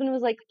my husband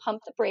was like,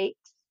 pump the brakes.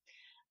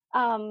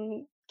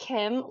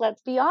 Kim,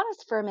 let's be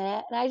honest for a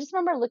minute. And I just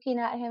remember looking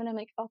at him and I'm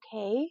like,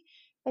 okay.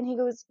 And he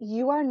goes,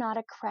 you are not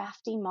a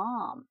crafty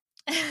mom.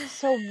 man.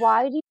 So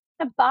why do you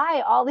want to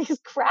buy all these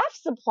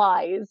craft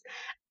supplies?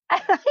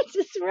 And I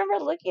just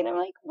remember looking, I'm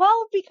like,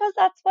 well, because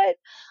that's what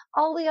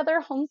all the other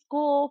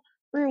homeschool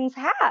rooms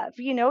have.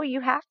 You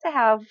have to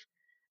have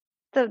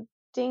the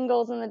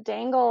dingles and the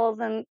dangles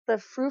and the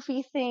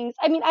froofy things.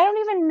 I mean, I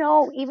don't even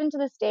know, even to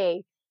this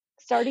day,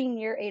 starting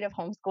year 8 of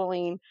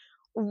homeschooling,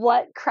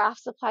 what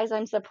craft supplies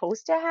I'm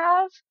supposed to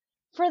have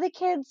for the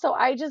kids. So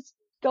I just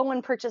go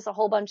and purchase a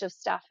whole bunch of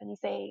stuff and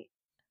say,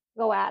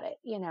 go at it.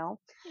 Yeah.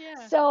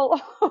 So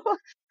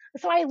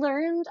so I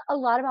learned a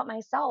lot about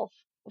myself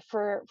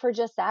for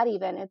just that.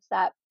 Even it's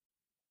that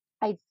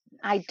I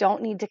I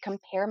don't need to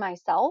compare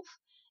myself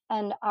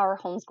and our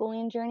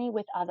homeschooling journey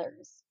with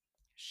others.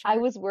 I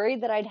Sure. was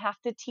worried that I'd have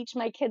to teach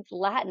my kids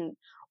Latin.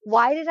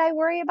 Why did I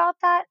worry about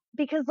that?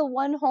 Because the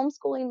one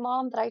homeschooling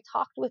mom that I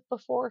talked with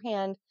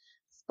beforehand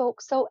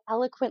spoke so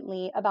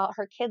eloquently about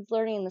her kids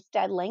learning this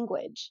dead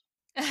language.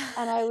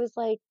 And I was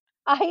like,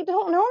 I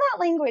don't know that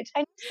language.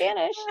 I know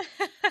Spanish.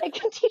 I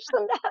can teach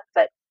them that,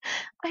 but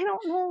I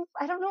don't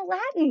know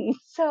Latin.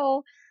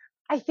 So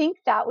I think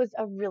that was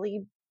a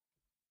really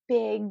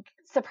big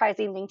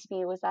surprising thing to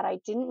me, was that I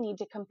didn't need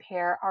to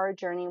compare our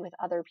journey with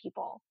other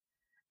people.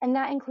 And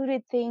that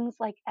included things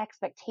like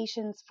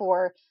expectations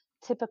for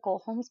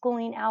typical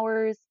homeschooling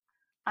hours.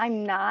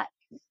 I'm not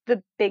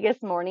the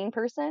biggest morning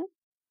person,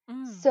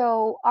 Mm,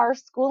 so our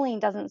schooling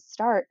doesn't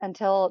start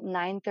until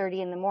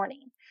 9:30 in the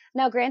morning.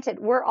 Now, granted,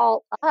 we're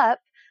all up.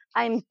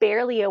 I'm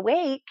barely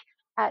awake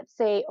at,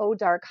 say, oh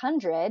dark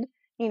 100,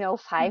 mhm.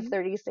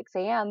 5:30, 6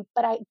 a.m.,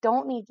 but I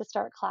don't need to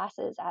start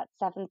classes at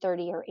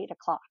 7:30 or 8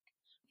 o'clock.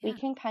 We Yeah.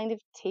 can kind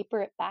of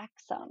taper it back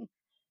some.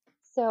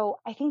 So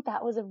I think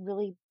that was a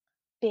really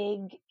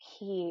big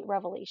key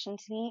revelation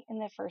to me in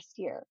the first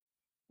year,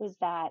 was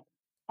that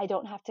I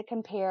don't have to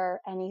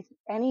compare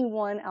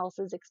anyone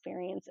else's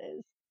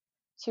experiences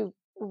to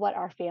what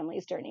our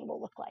family's journey will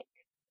look like.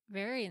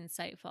 Very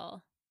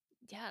insightful.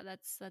 Yeah,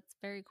 that's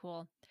very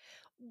cool.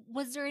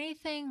 Was there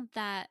anything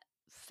that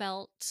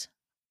felt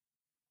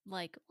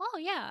like, oh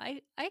yeah,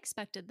 I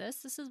expected this.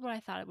 This is what I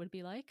thought it would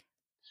be like.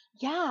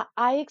 Yeah,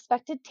 I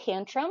expected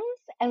tantrums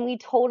and we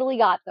totally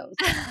got those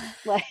things.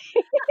 Like,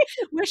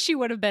 Wish you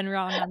would have been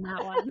wrong on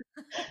that one.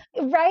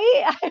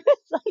 right? I was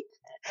like,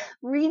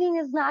 reading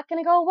is not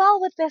going to go well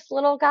with this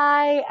little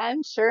guy.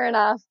 And sure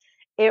enough,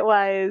 it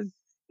was,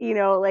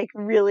 like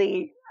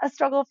really a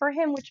struggle for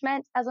him, which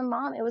meant as a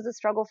mom, it was a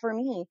struggle for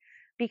me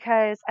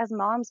because as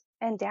moms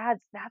and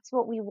dads, that's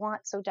what we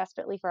want so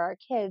desperately for our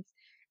kids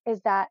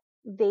is that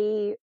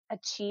they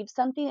achieve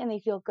something and they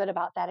feel good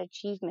about that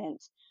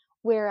achievement.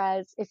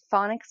 Whereas if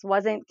phonics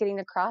wasn't getting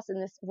across in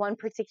this one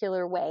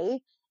particular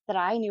way that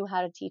I knew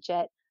how to teach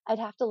it, I'd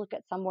have to look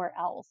at somewhere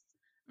else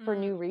for Mm,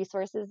 new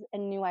resources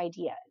and new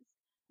ideas.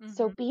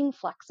 So hmm. being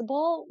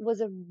flexible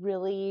was a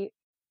really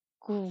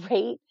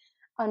great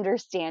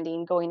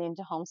understanding going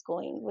into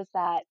homeschooling was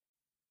that,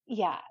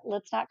 yeah,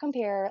 let's not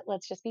compare.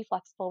 Let's just be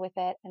flexible with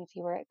it and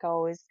see where it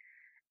goes.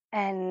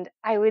 And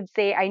I would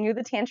say I knew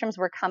the tantrums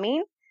were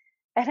coming,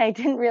 and I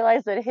didn't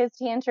realize that his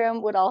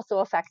tantrum would also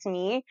affect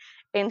me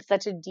in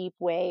such a deep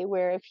way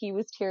where if he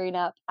was tearing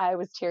up, I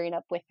was tearing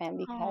up with him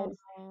because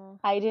Oh,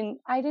 I didn't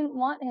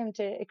want him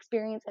to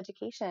experience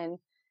education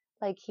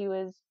like he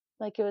was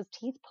like it was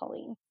teeth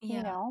pulling, you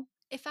yeah. know?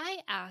 If I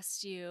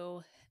asked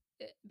you,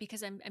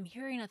 because I'm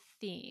hearing a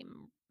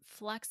theme,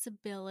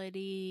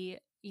 flexibility,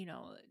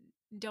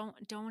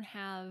 don't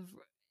have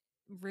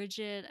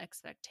rigid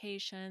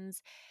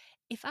expectations.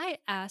 If I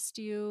asked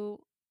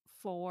you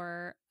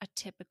for a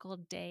typical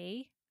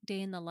day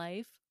in the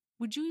life,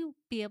 would you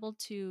be able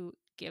to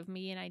give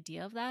me an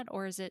idea of that,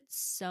 or is it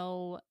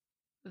so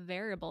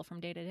variable from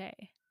day to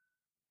day?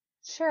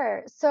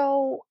 Sure.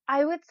 So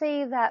I would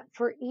say that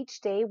for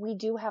each day, we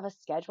do have a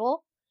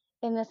schedule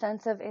in the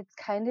sense of it's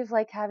kind of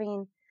like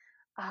having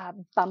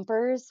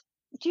bumpers.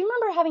 Do you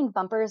remember having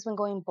bumpers when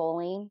going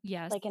bowling,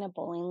 Yes. like in a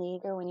bowling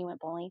league or when you went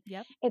bowling?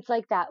 Yep. It's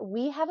like that.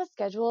 We have a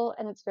schedule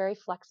and it's very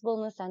flexible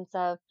in the sense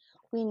of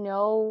we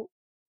know,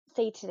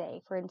 say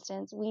today, for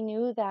instance, we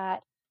knew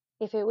that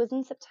if it was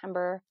in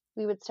September,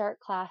 we would start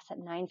class at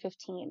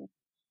 9:15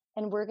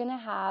 and we're going to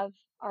have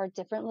our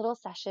different little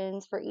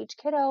sessions for each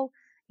kiddo.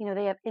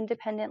 They have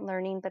independent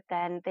learning, but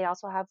then they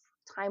also have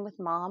time with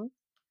mom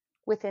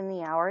within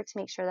the hour to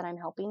make sure that I'm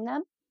helping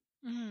them.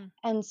 Mm,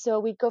 And so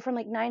we'd go from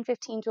like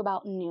 9:15 to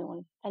about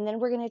noon. And then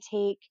we're going to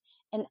take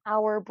an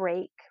hour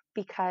break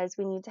because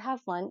we need to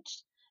have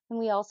lunch. And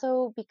we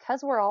also,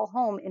 because we're all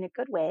home in a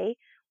good way,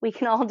 we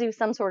can all do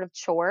some sort of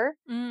chore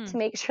to mm.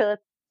 make sure that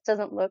it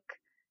doesn't look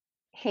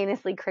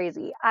heinously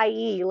crazy,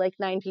 i.e., like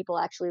 9 people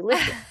actually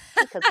live here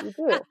because we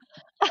do.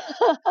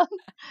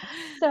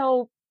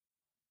 So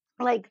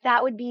like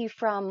that would be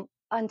from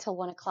until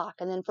 1 o'clock.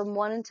 And then from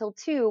 1 until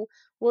 2,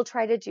 we'll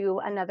try to do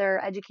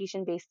another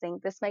education based thing.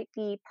 This might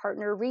be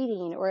partner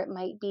reading, or it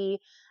might be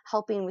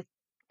helping with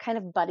kind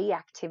of buddy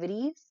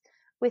activities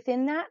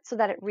within that so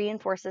that it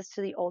reinforces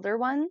to the older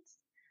ones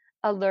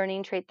a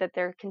learning trait that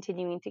they're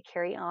continuing to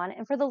carry on.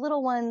 And for the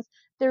little ones,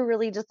 they're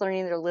really just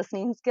learning their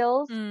listening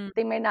skills. Mm,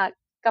 They may not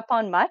pick up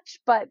on much,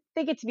 but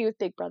they get to be with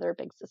big brother or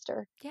big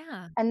sister.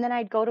 yeah. And then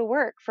I'd go to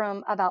work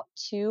from about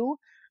 2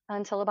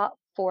 until about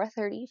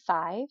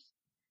 4:35.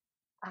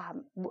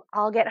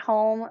 I'll get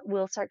home,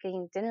 we'll start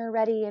getting dinner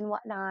ready and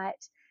whatnot.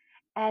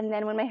 And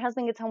then when my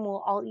husband gets home, we'll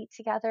all eat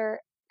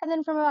together. And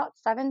then from about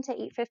 7 to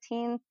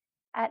 8:15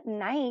 at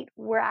night,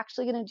 we're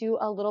actually going to do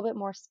a little bit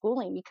more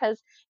schooling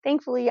because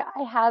thankfully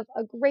I have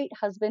a great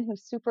husband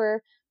who's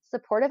super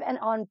supportive and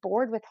on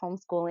board with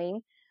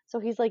homeschooling. So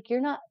he's like,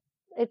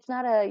 it's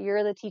not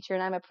you're the teacher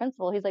and I'm a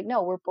principal. He's like,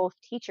 no, we're both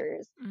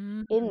teachers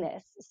in Mm,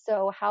 this.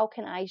 So how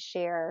can I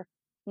share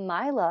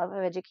my love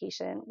of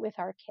education with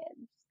our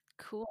kids?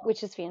 cool.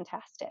 Which is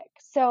fantastic.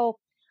 So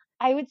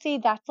I would say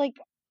that's like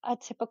a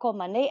typical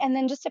Monday. And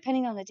then just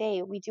depending on the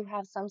day, we do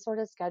have some sort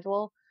of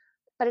schedule,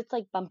 but it's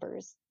like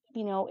bumpers.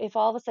 If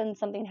all of a sudden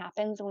something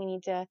happens and we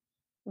need to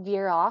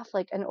veer off,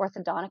 like an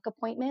orthodontic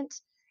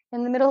appointment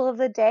in the middle of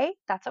the day,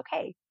 that's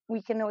okay.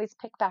 We can always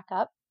pick back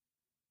up,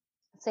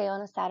 say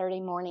on a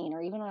Saturday morning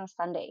or even on a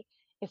Sunday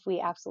if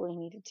we absolutely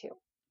needed to.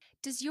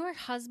 Does your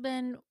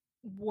husband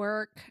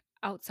work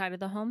outside of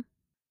the home?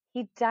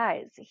 He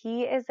does.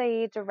 He is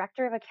a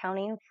director of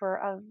accounting for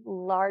a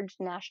large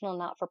national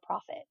not for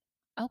profit.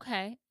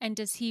 Okay. And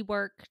does he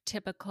work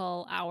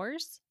typical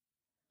hours?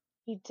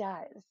 He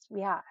does.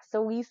 Yeah.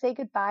 So we say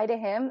goodbye to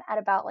him at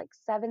about like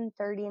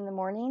 7:30 in the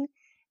morning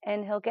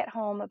and he'll get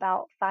home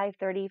about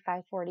 5:30,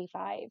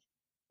 5:45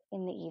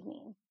 in the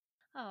evening.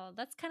 Oh,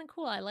 that's kind of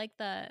cool. I like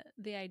the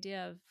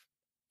idea of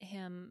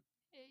him,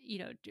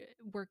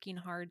 working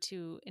hard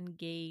to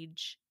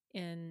engage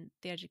in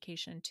the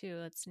education too.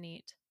 That's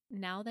neat.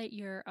 Now that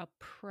you're a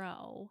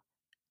pro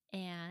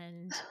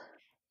and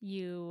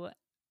you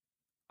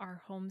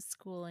are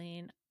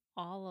homeschooling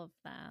all of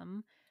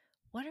them,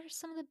 what are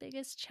some of the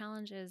biggest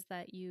challenges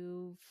that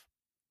you've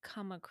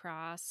come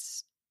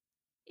across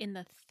in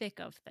the thick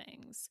of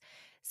things?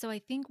 So I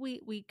think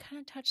we kind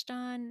of touched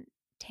on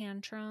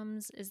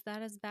tantrums. Is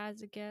that as bad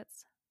as it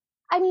gets?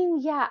 I mean,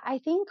 yeah, I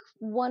think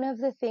one of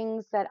the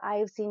things that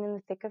I've seen in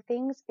the thick of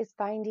things is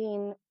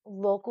finding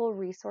local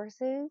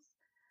resources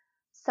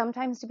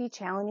sometimes to be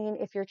challenging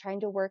if you're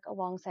trying to work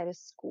alongside a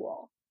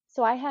school.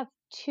 So I have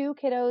 2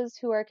 kiddos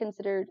who are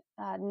considered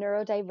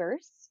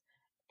neurodiverse.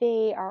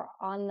 They are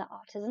on the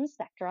autism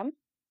spectrum,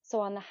 so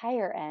on the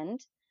higher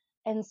end.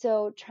 And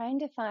so trying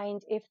to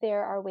find if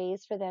there are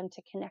ways for them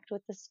to connect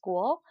with the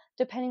school,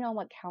 depending on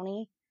what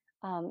county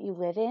you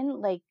live in,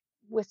 like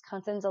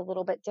Wisconsin's a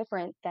little bit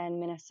different than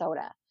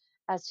Minnesota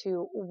as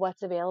to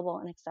what's available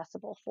and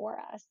accessible for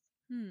us.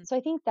 Hmm. So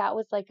I think that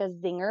was like a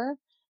zinger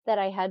that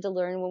I had to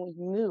learn when we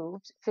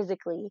moved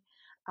physically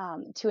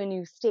to a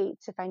new state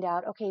to find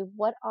out, okay,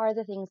 what are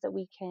the things that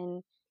we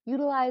can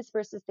utilize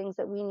versus things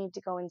that we need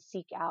to go and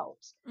seek out.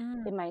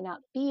 Mm, It might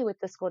not be with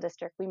the school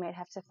district. We might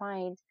have to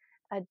find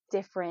a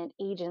different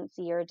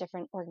agency or a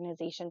different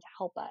organization to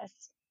help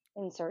us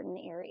in certain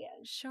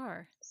areas.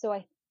 sure.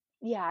 So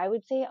yeah, I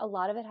would say a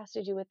lot of it has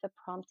to do with the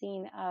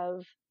prompting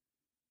of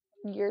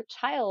your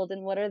child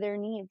and what are their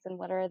needs and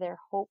what are their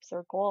hopes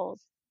or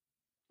goals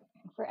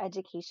for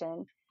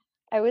education.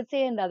 I would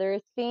say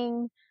another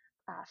thing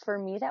for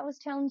me that was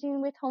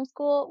challenging with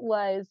homeschool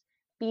was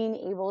being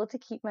able to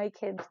keep my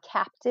kids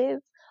captive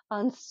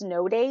on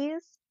snow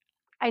days.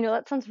 I know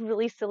that sounds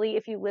really silly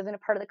if you live in a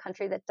part of the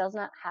country that does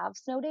not have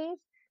snow days,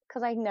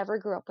 because I never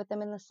grew up with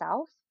them in the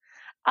South.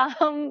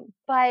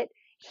 But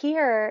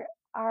here,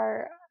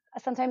 our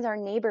sometimes our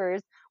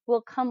neighbors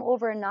will come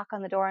over and knock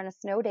on the door on a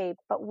snow day,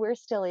 but we're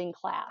still in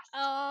class.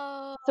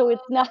 Oh, So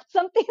it's not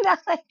something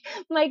that like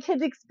my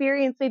kids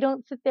experience. They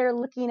don't sit there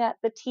looking at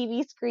the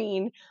TV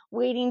screen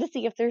waiting to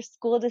see if their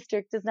school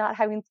district is not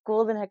having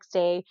school the next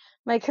day.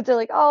 My kids are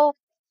like, "Oh,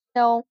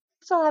 no,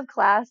 still have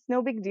class,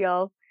 no big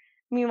deal."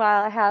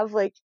 Meanwhile, I have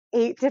like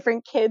 8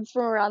 different kids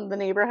from around the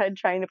neighborhood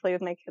trying to play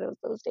with my kiddos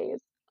those days.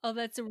 oh,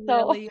 that's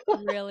So really,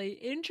 really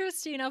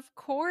interesting. Of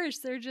course,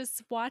 they're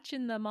just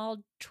watching them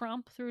all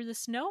tromp through the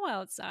snow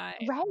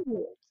outside. right,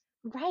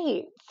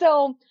 right.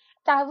 So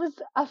that was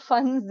a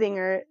fun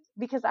zinger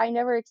because I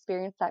never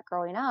experienced that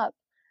growing up,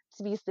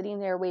 to be sitting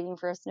there waiting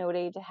for a snow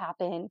day to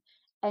happen.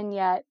 And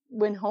yet,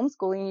 when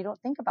homeschooling, you don't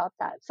think about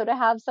that. So to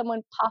have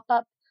someone pop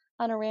up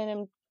on a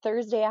random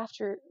Thursday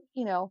after,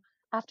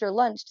 after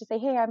lunch to say,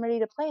 "Hey, I'm ready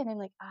to play," and I'm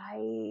like,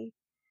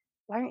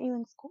 why aren't you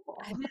in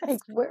school? I'm in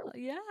Like, where? school.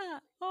 Yeah.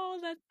 Oh,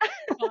 that's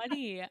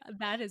funny.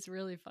 That is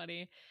really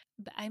funny.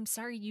 But I'm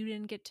sorry you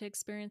didn't get to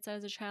experience that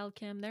as a child,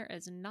 Kim. There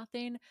is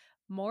nothing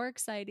more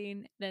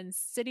exciting than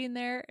sitting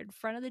there in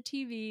front of the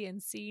TV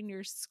and seeing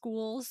your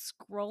school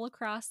scroll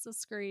across the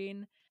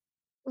screen.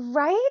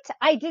 Right?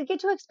 I did get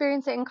to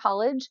experience it in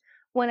college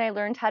when I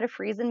learned how to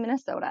freeze in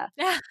Minnesota.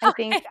 I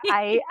think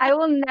Okay. I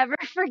will never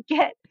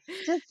forget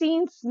just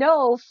seeing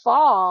snow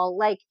fall,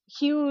 like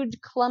huge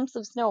clumps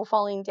of snow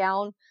falling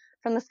down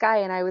from the sky.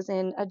 And I was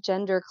in a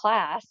gender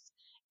class,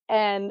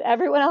 and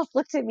everyone else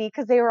looked at me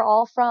because they were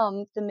all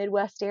from the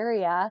Midwest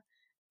area.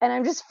 And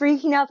I'm just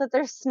freaking out that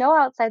there's snow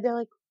outside. They're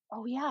like,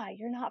 "Oh, yeah,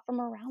 you're not from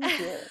around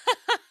here."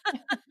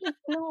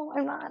 No,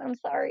 I'm not. I'm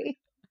sorry.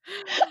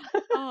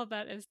 Oh,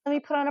 that is Let me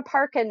put on a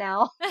parka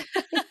now.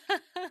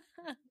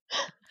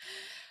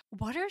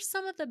 What are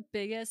some of the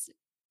biggest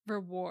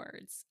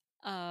rewards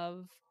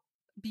of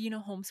being a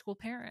homeschool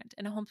parent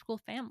and a homeschool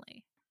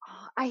family?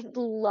 I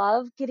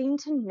love getting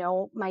to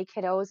know my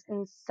kiddos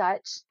in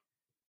such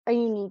a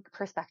unique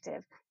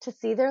perspective, to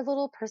see their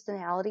little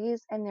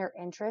personalities and their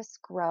interests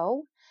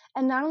grow,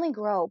 and not only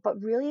grow,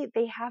 but really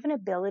they have an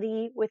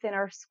ability within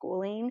our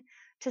schooling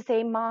to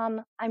say,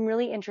 "Mom, I'm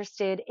really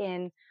interested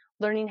in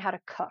learning how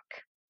to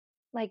cook."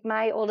 Like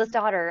my oldest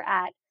daughter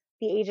at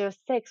the age of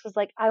 6 was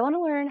like, "I want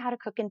to learn how to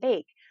cook and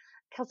bake."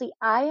 Kelsey,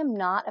 I am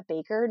not a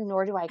baker,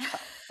 nor do I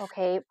cook.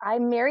 Okay. I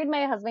married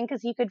my husband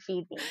because he could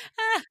feed me,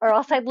 or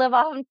else I'd live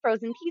off of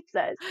frozen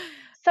pizzas.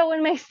 So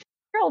when my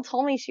 6-year-old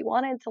told me she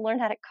wanted to learn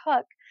how to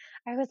cook,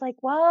 I was like,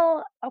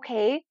 well,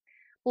 okay,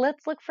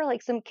 let's look for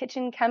like some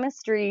kitchen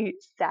chemistry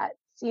sets,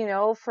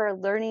 for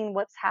learning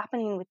what's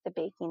happening with the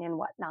baking and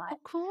whatnot. Oh,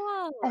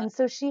 cool. And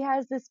so she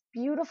has this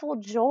beautiful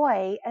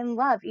joy and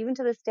love, even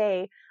to this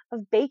day,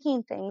 of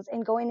baking things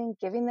and going and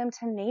giving them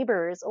to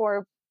neighbors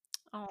or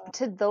Oh,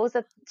 to those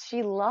that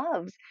she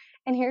loves.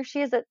 And here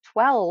she is at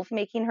 12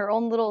 making her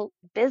own little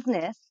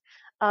business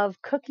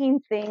of cooking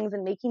things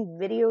and making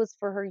videos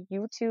for her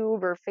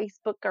YouTube or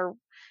Facebook or,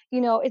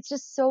 it's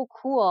just so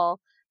cool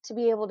to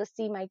be able to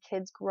see my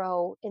kids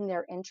grow in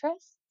their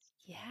interests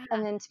yeah.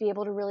 and then to be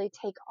able to really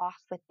take off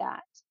with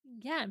that.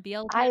 Yeah, and be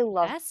able to I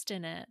love, invest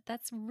in it.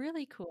 That's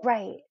really cool.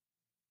 right.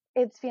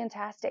 It's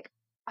fantastic.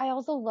 I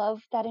also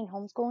love that in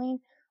homeschooling,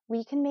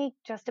 we can make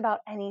just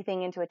about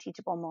anything into a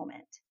teachable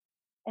moment.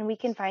 And we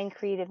can find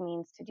creative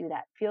means to do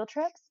that. Field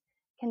trips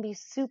can be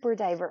super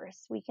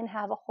diverse. We can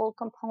have a whole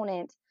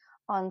component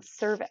on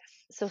service,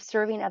 so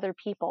serving other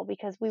people,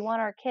 because we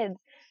want our kids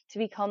to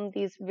become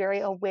these very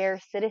aware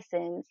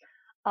citizens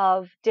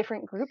of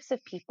different groups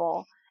of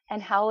people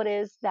and how it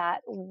is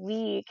that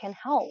we can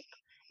help.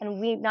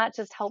 And we not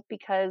just help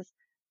because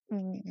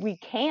we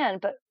can,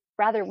 but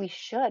rather we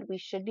should. We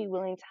should be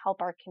willing to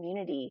help our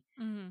community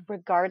Mhm.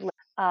 regardless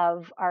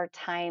of our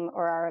time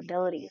or our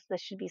abilities.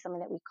 This should be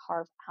something that we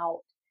carve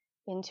out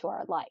into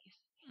our life.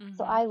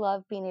 So Mhm. I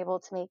love being able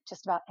to make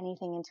just about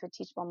anything into a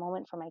teachable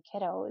moment for my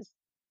kiddos.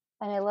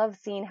 And I love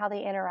seeing how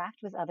they interact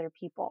with other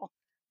people.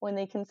 when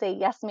they can say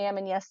yes, ma'am,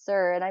 and yes,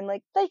 sir. And I'm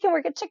like, they can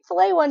work at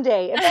Chick-fil-A one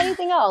day. If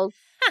anything else,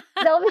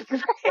 that'll be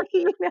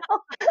great,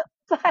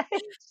 But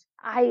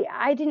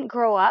I didn't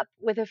grow up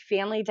with a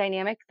family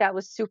dynamic that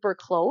was super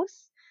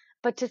close.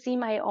 But to see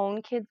my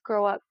own kids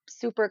grow up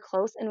super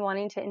close and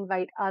wanting to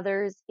invite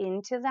others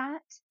into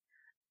that,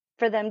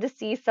 for them to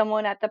see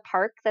someone at the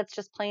park that's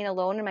just playing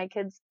alone and my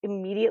kids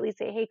immediately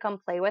say, hey, come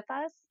play with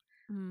us.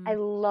 I Mm,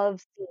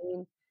 love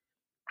seeing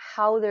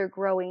how they're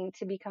growing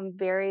to become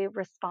very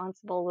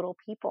responsible little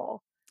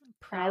people.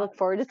 And I proud, look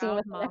forward to seeing proud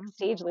what the mom next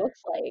stage moment.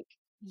 looks like.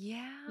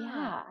 Yeah.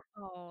 Yeah,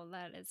 Oh,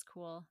 that is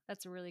cool.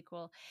 That's really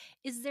cool.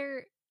 Is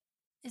there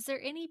is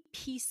there any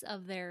piece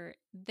of their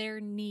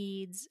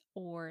needs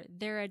or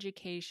their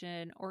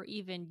education or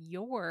even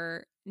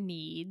your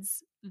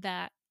needs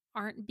that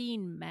aren't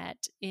being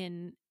met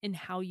in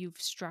how you've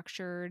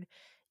structured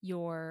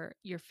your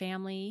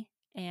family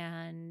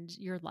and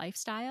your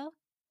lifestyle?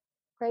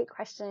 great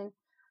question.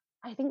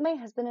 I think my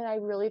husband and I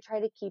really try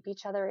to keep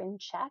each other in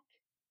check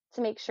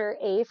to make sure,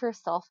 A, for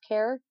self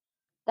care,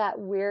 that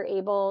we're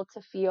able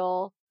to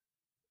feel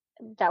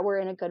that we're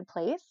in a good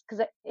place.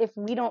 Because if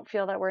we don't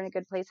feel that we're in a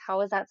good place,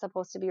 how is that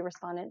supposed to be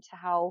respondent to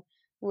how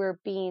we're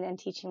being and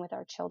teaching with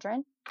our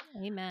children?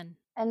 Amen.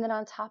 And then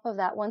on top of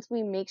that, once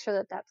we make sure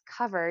that that's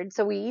covered,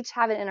 so we each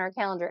have it in our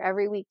calendar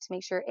every week to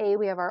make sure A,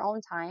 we have our own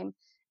time,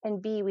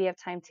 and B, we have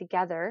time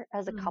together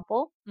as a Mm,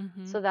 couple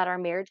mhm. so that our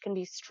marriage can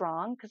be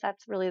strong, because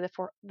that's really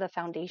the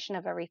foundation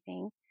of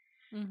everything.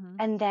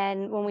 Mhm. And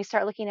then when we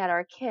start looking at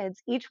our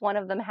kids, each one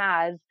of them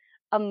has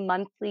a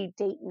monthly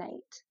date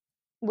night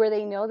where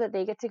they know that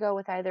they get to go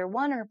with either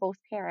one or both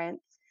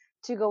parents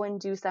to go and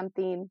do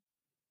something.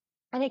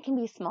 And it can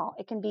be small.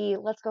 It can be,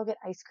 let's go get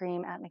ice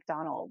cream at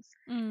McDonald's.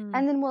 Mm,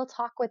 And then we'll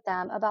talk with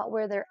them about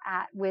where they're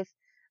at with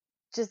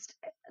just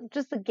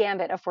just the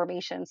gambit of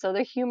formation. So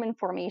their human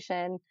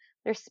formation,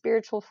 their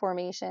spiritual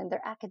formation,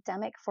 their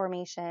academic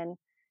formation.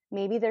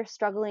 Maybe they're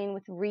struggling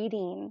with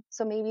reading.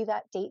 So maybe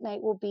that date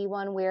night will be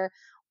one where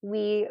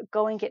we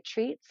go and get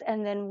treats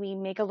and then we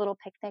make a little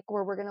picnic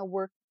where we're going to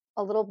work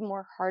a little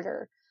more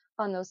harder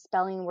on those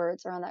spelling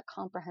words or on that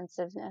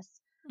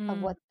comprehensiveness of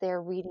mm, what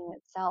they're reading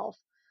itself.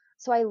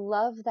 So I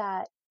love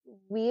that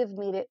we have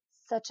made it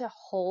such a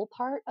whole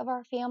part of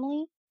our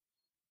family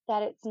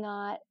that it's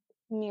not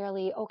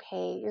merely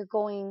okay, you're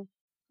going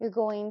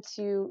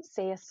to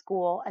say a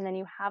school and then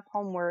you have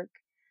homework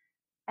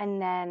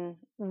and then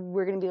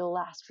we're going to be the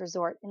last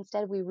resort.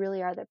 Instead, we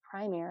really are the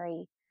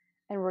primary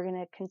and we're going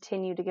to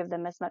continue to give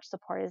them as much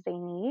support as they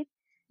need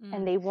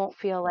and mm. they won't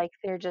feel like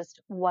they're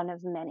just one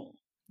of many.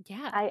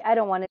 Yeah. I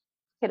don't want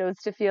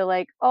kiddos to feel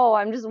like, oh,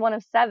 I'm just one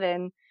of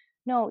seven.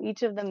 No,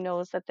 each of them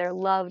knows that they're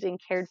loved and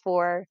cared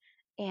for,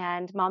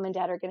 and mom and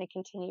dad are going to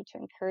continue to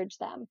encourage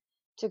them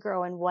to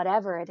grow in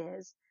whatever it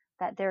is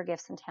that their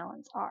gifts and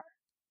talents are.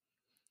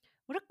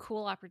 What a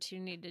cool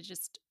opportunity to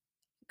just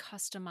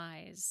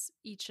customize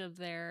each of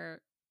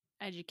their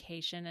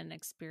education and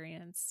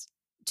experience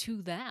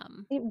to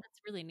them. It,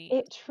 That's really neat.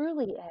 it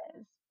truly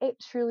is. It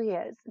truly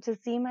is. To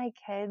see my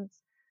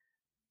kids,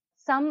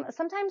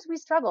 sometimes we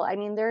struggle. I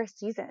mean, there are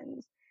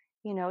seasons,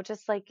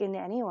 just like in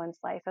anyone's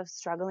life of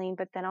struggling,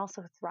 but then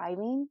also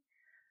thriving.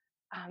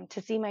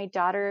 To see my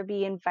daughter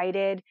be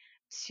invited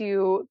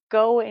to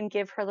go and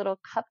give her little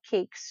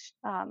cupcakes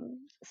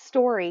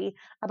story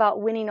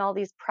about winning all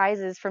these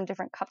prizes from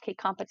different cupcake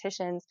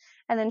competitions.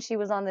 And then she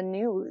was on the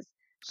news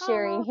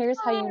sharing, Oh,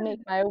 here's how you make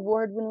fun. my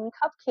award winning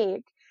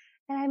cupcake.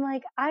 And I'm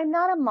like, I'm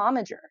not a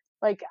momager.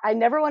 Like, I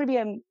never want to be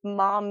a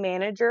mom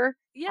manager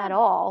Yeah. at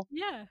all.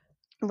 Yeah.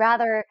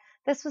 Rather,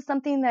 this was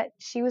something that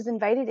she was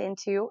invited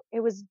into. It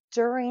was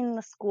during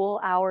the school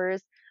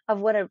hours of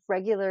what a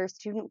regular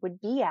student would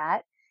be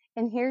at.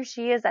 And here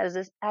she is at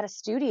a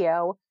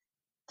studio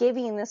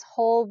giving this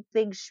whole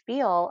big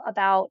spiel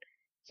about,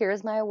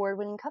 here's my award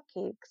winning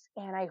cupcakes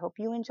and I hope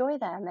you enjoy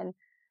them. And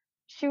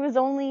she was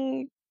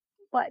only,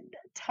 what,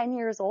 10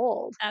 years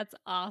old That's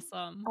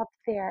awesome. up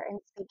there and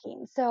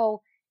speaking.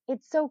 So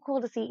it's so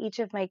cool to see each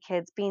of my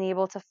kids being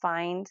able to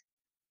find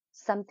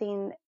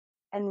something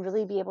and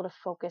really be able to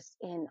focus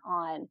in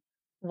on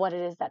what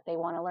it is that they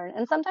want to learn.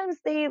 And sometimes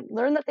they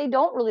learn that they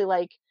don't really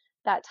like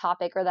that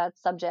topic or that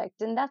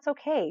subject, and that's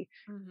okay.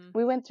 Mhm.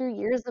 We went through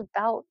years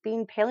about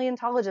being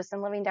paleontologists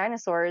and living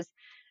dinosaurs.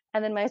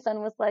 And then my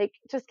son was like,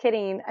 just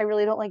kidding. I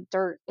really don't like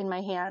dirt in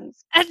my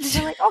hands.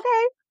 I'm like,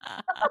 okay,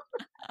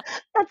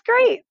 that's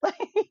great.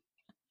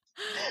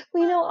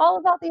 We know all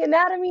about the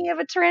anatomy of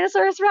a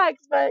Tyrannosaurus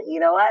Rex, but you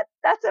know what?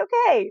 That's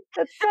okay.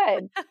 That's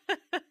good.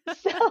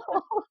 So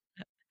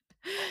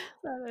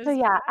That So is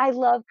yeah, I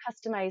love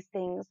customized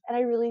things. And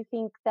I really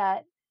think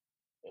that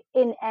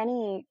in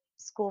any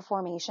school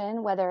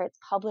formation, whether it's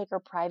public or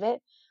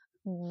private,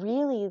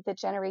 really the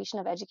generation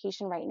of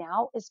education right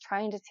now is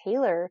trying to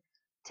tailor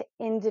to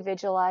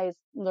individualized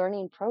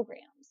learning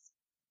programs.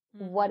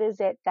 Mhm. What is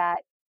it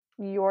that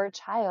your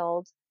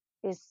child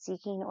is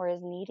seeking or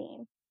is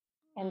needing?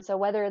 And Mm. so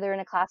whether they're in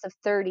a class of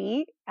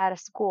 30 at a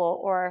school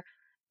or,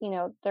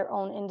 their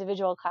own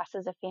individual class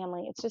as a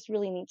family, it's just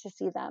really neat to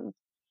see them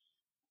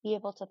be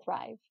able to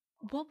thrive.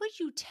 What would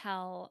you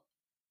tell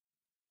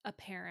a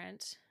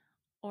parent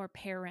or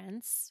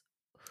parents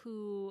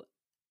who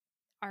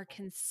are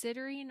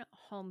considering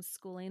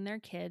homeschooling their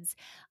kids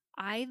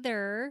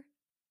either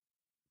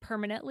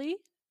permanently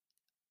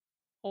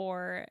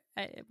or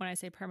when I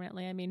say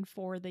permanently, I mean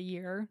for the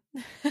year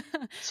or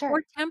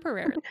Sure.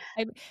 temporarily.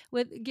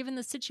 Given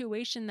the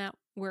situation that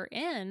we're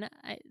in,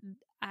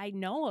 I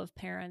know of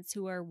parents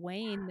who are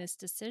weighing this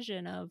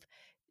decision of,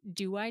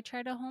 do I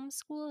try to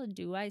homeschool?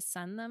 Do I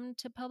send them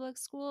to public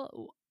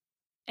school?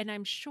 And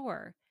I'm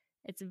sure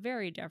it's a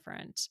very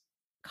different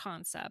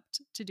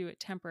concept to do it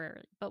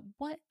temporarily. But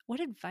what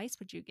advice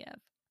would you give?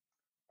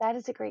 That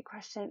is a great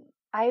question.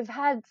 I've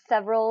had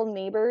several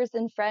neighbors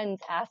and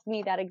friends ask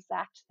me that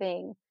exact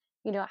thing.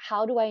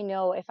 How do I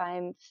know if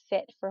I'm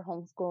fit for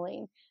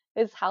homeschooling?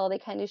 Is how they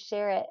kind of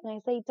share it. And I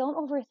say, don't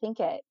overthink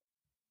it.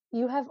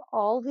 You have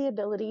all the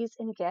abilities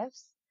and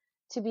gifts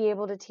to be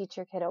able to teach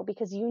your kiddo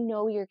because you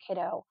know your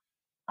kiddo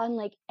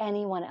unlike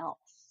anyone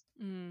else.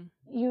 Mm,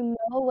 You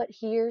know what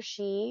he or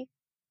she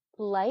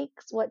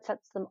likes, what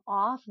sets them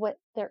off, what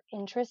their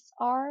interests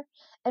are.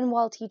 And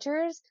while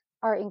teachers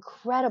are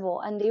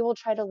incredible and they will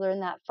try to learn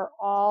that for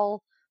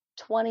all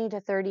 20 to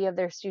 30 of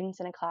their students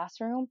in a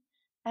classroom,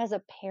 as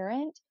a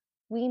parent,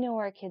 we know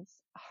our kids'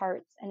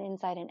 hearts and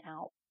inside and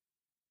out.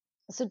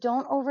 So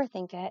don't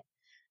overthink it.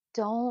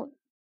 Don't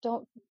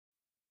don't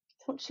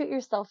don't shoot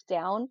yourself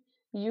down.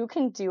 You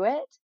can do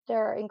it. There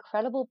are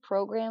incredible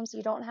programs.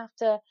 You don't have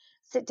to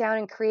sit down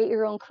and create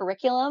your own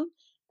curriculum.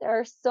 There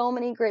are so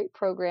many great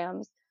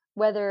programs,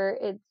 whether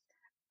it's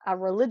a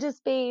religious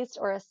based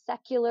or a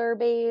secular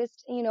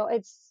based,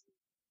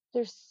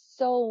 there's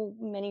so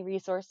many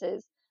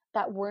resources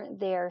that weren't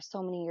there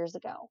so many years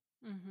ago.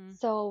 mm-hmm.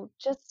 So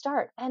just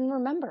start and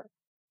remember,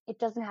 it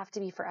doesn't have to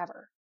be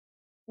forever.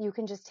 You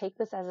can just take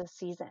this as a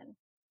season,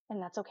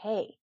 and that's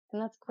okay.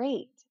 And that's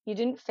great. You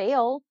didn't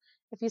fail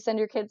if you send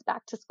your kids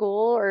back to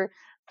school or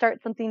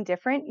start something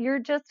different. You're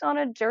just on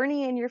a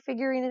journey and you're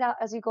figuring it out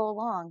as you go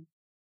along.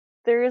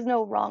 There is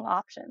no wrong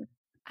option.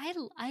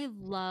 I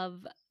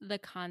love the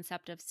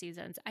concept of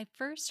seasons. I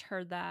first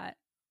heard that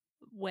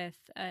with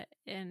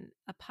in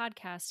a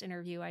podcast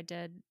interview I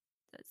did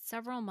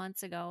several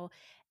months ago,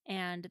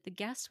 and the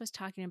guest was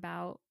talking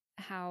about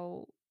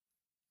how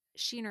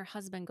she and her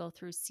husband go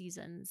through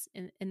seasons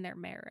in their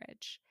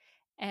marriage.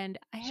 And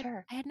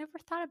Sure. I had never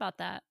thought about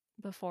that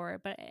before,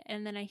 but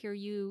and then I hear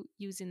you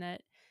using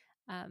that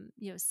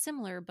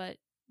similar but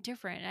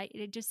different.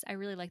 I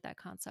really like that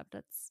concept.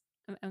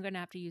 I'm going to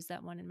have to use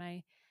that one in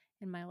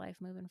my life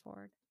moving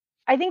forward.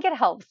 I think it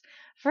helps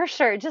for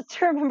sure. Just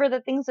to remember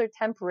that things are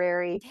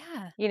temporary.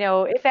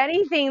 Yeah. If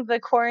anything, the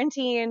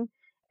quarantine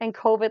and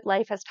COVID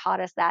life has taught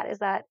us that is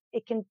that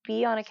it can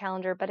be on a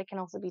calendar, but it can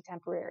also be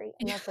temporary,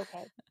 and that's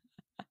okay.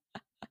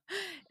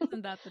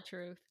 Isn't that the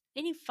truth?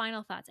 Any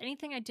final thoughts?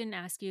 Anything I didn't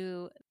ask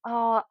you?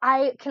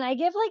 I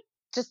give like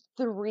just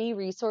 3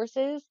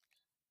 resources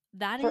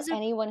That for is a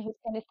anyone who's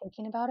kind of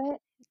thinking about it.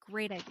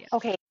 great idea.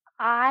 Okay,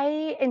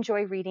 I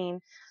enjoy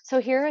reading. So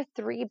here are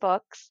 3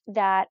 books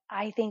that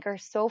I think are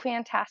so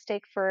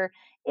fantastic for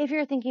if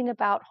you're thinking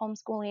about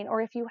homeschooling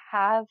or if you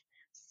have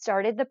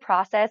started the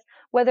process,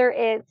 whether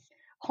it's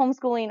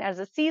homeschooling as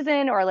a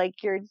season or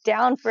like you're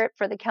down for it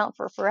for the count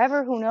for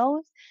forever, who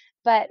knows?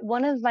 But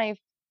one of my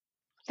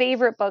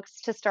favorite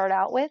books to start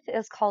out with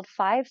is called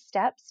 5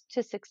 Steps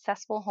to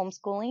Successful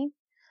Homeschooling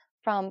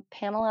from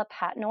Pamela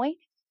Patnoy.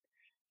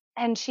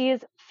 And she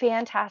is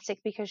fantastic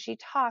because she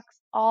talks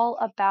all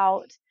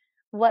about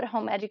what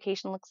home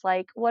education looks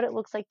like, what it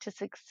looks like to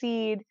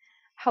succeed,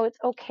 how it's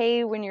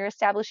okay when you're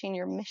establishing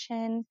your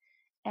mission,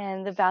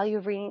 and the value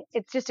of reading.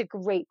 It's just a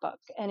great book,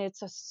 and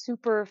it's a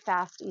super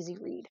fast, easy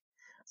read.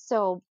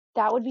 So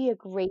that would be a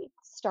great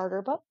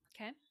starter book.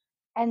 Okay.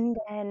 And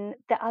then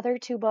the other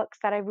 2 books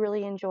that I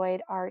really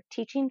enjoyed are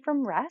Teaching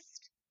from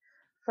Rest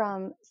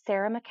from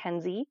Sarah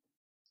Mackenzie.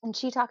 And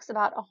she talks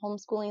about a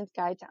homeschooling's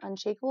guide to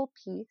unshakable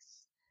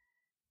peace.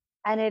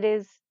 And it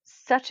is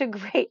such a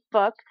great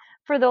book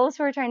for those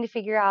who are trying to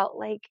figure out,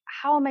 like,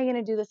 how am I going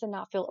to do this and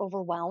not feel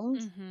overwhelmed?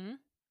 Mm-hmm.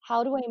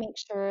 How do I make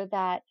sure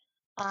that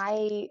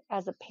I,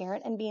 as a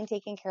parent, am being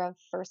taken care of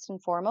first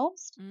and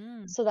foremost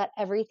Mm. so that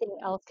everything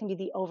else can be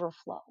the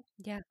overflow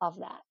Yeah. of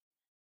that?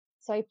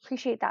 So I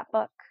appreciate that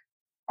book.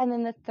 And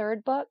then the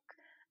third book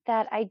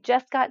that I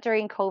just got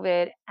during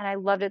COVID and I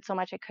loved it so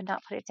much I could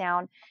not put it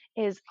down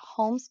is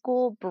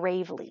Homeschool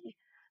Bravely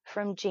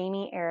from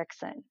Jamie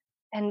Erickson.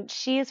 And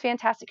she is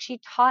fantastic. She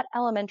taught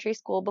elementary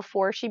school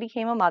before she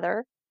became a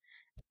mother.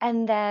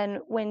 And then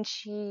when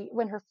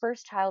her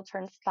first child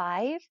turned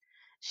 5,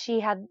 she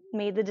had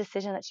made the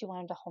decision that she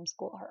wanted to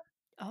homeschool her.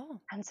 Oh,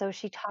 And so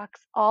she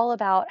talks all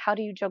about how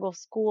do you juggle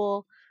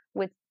school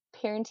with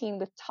parenting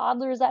with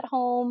toddlers at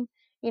home.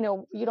 You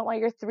don't want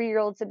your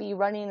 3-year-old to be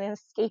running and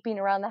escaping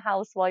around the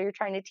house while you're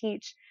trying to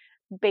teach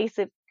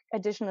basic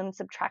addition and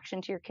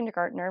subtraction to your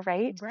kindergartner,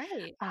 right?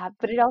 right.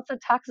 But it also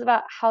talks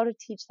about how to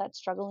teach that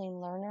struggling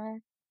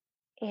learner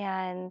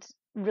and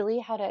really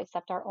how to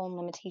accept our own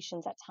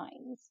limitations at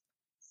times.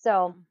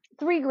 So, Um,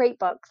 3 great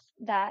books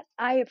that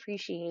I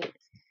appreciate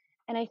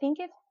And I think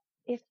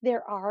if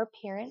there are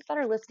parents that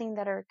are listening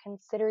that are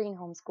considering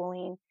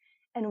homeschooling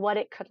and what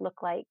it could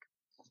look like,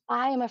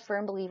 I am a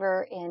firm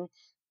believer in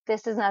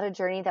this is not a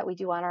journey that we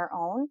do on our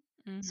own.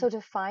 Mm-hmm. So to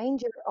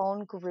find your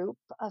own group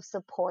of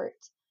support,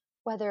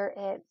 whether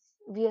it's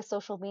via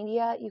social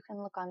media, you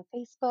can look on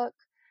Facebook.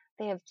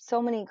 They have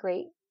so many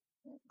great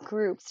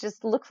groups.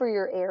 Just look for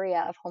your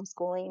area of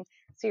homeschooling,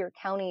 so your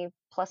county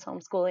plus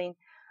homeschooling,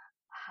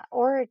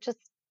 or just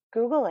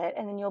Google it,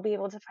 and then you'll be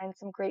able to find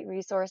some great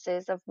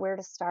resources of where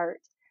to start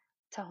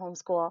to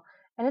homeschool.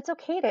 And it's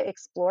okay to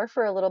explore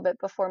for a little bit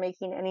before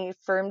making any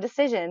firm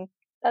decision.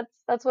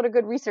 That's what a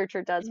good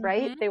researcher does,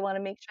 right? Mm-hmm. They want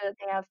to make sure that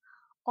they have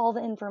all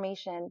the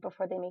information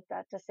before they make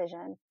that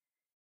decision.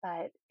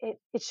 But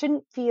it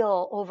shouldn't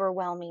feel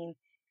overwhelming.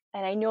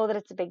 And I know that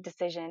it's a big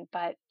decision,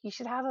 but you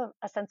should have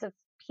a sense of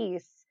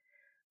peace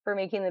for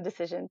making the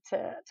decision to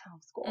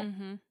homeschool.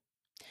 Mm-hmm.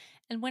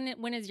 And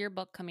when is your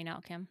book coming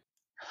out, Kim?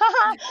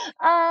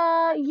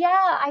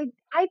 Yeah,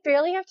 I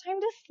barely have time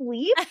to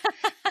sleep.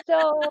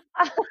 So,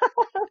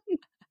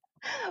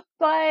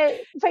 but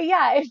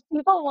yeah, if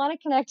people want to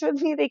connect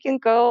with me, they can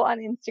go on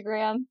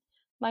Instagram.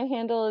 My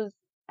handle is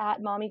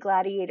at Mommy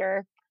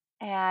Gladiator,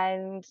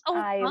 and Oh,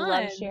 I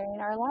love fun. sharing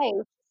our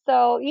life.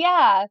 So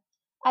yeah,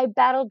 I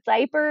battled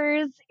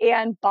diapers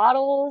and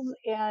bottles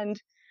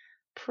and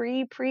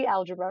pre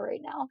algebra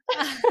right now.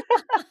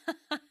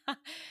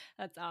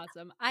 That's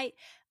awesome.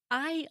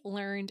 I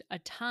learned a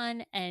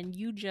ton, and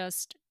you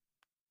just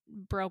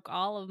broke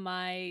all of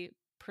my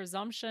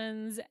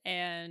presumptions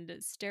and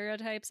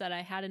stereotypes that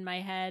I had in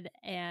my head,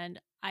 and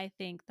I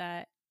think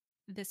that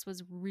this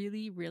was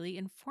really, really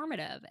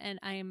informative, and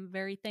I am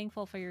very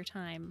thankful for your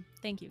time.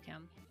 Thank you,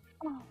 Kim.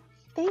 Oh,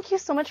 thank you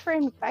so much for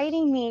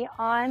inviting me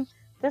on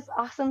this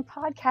awesome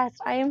podcast.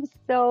 I am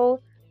so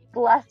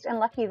blessed and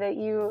lucky that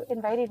you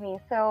invited me.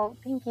 So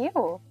thank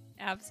you.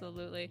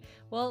 Absolutely.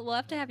 Well, we'll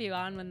have to have you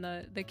on when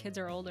the kids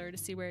are older to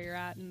see where you're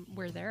at and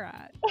where they're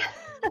at.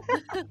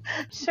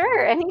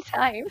 Sure,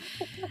 anytime.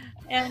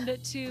 And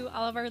to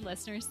all of our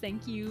listeners,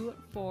 thank you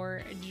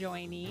for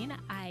joining.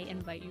 I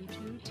invite you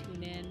to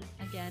tune in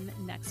again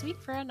next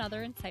week for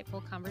another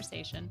insightful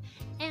conversation.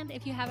 And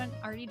if you haven't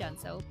already done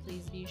so,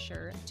 please be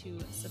sure to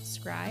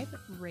subscribe,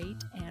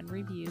 rate, and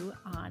review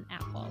on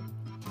Apple.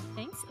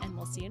 Thanks, and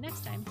we'll see you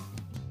next time.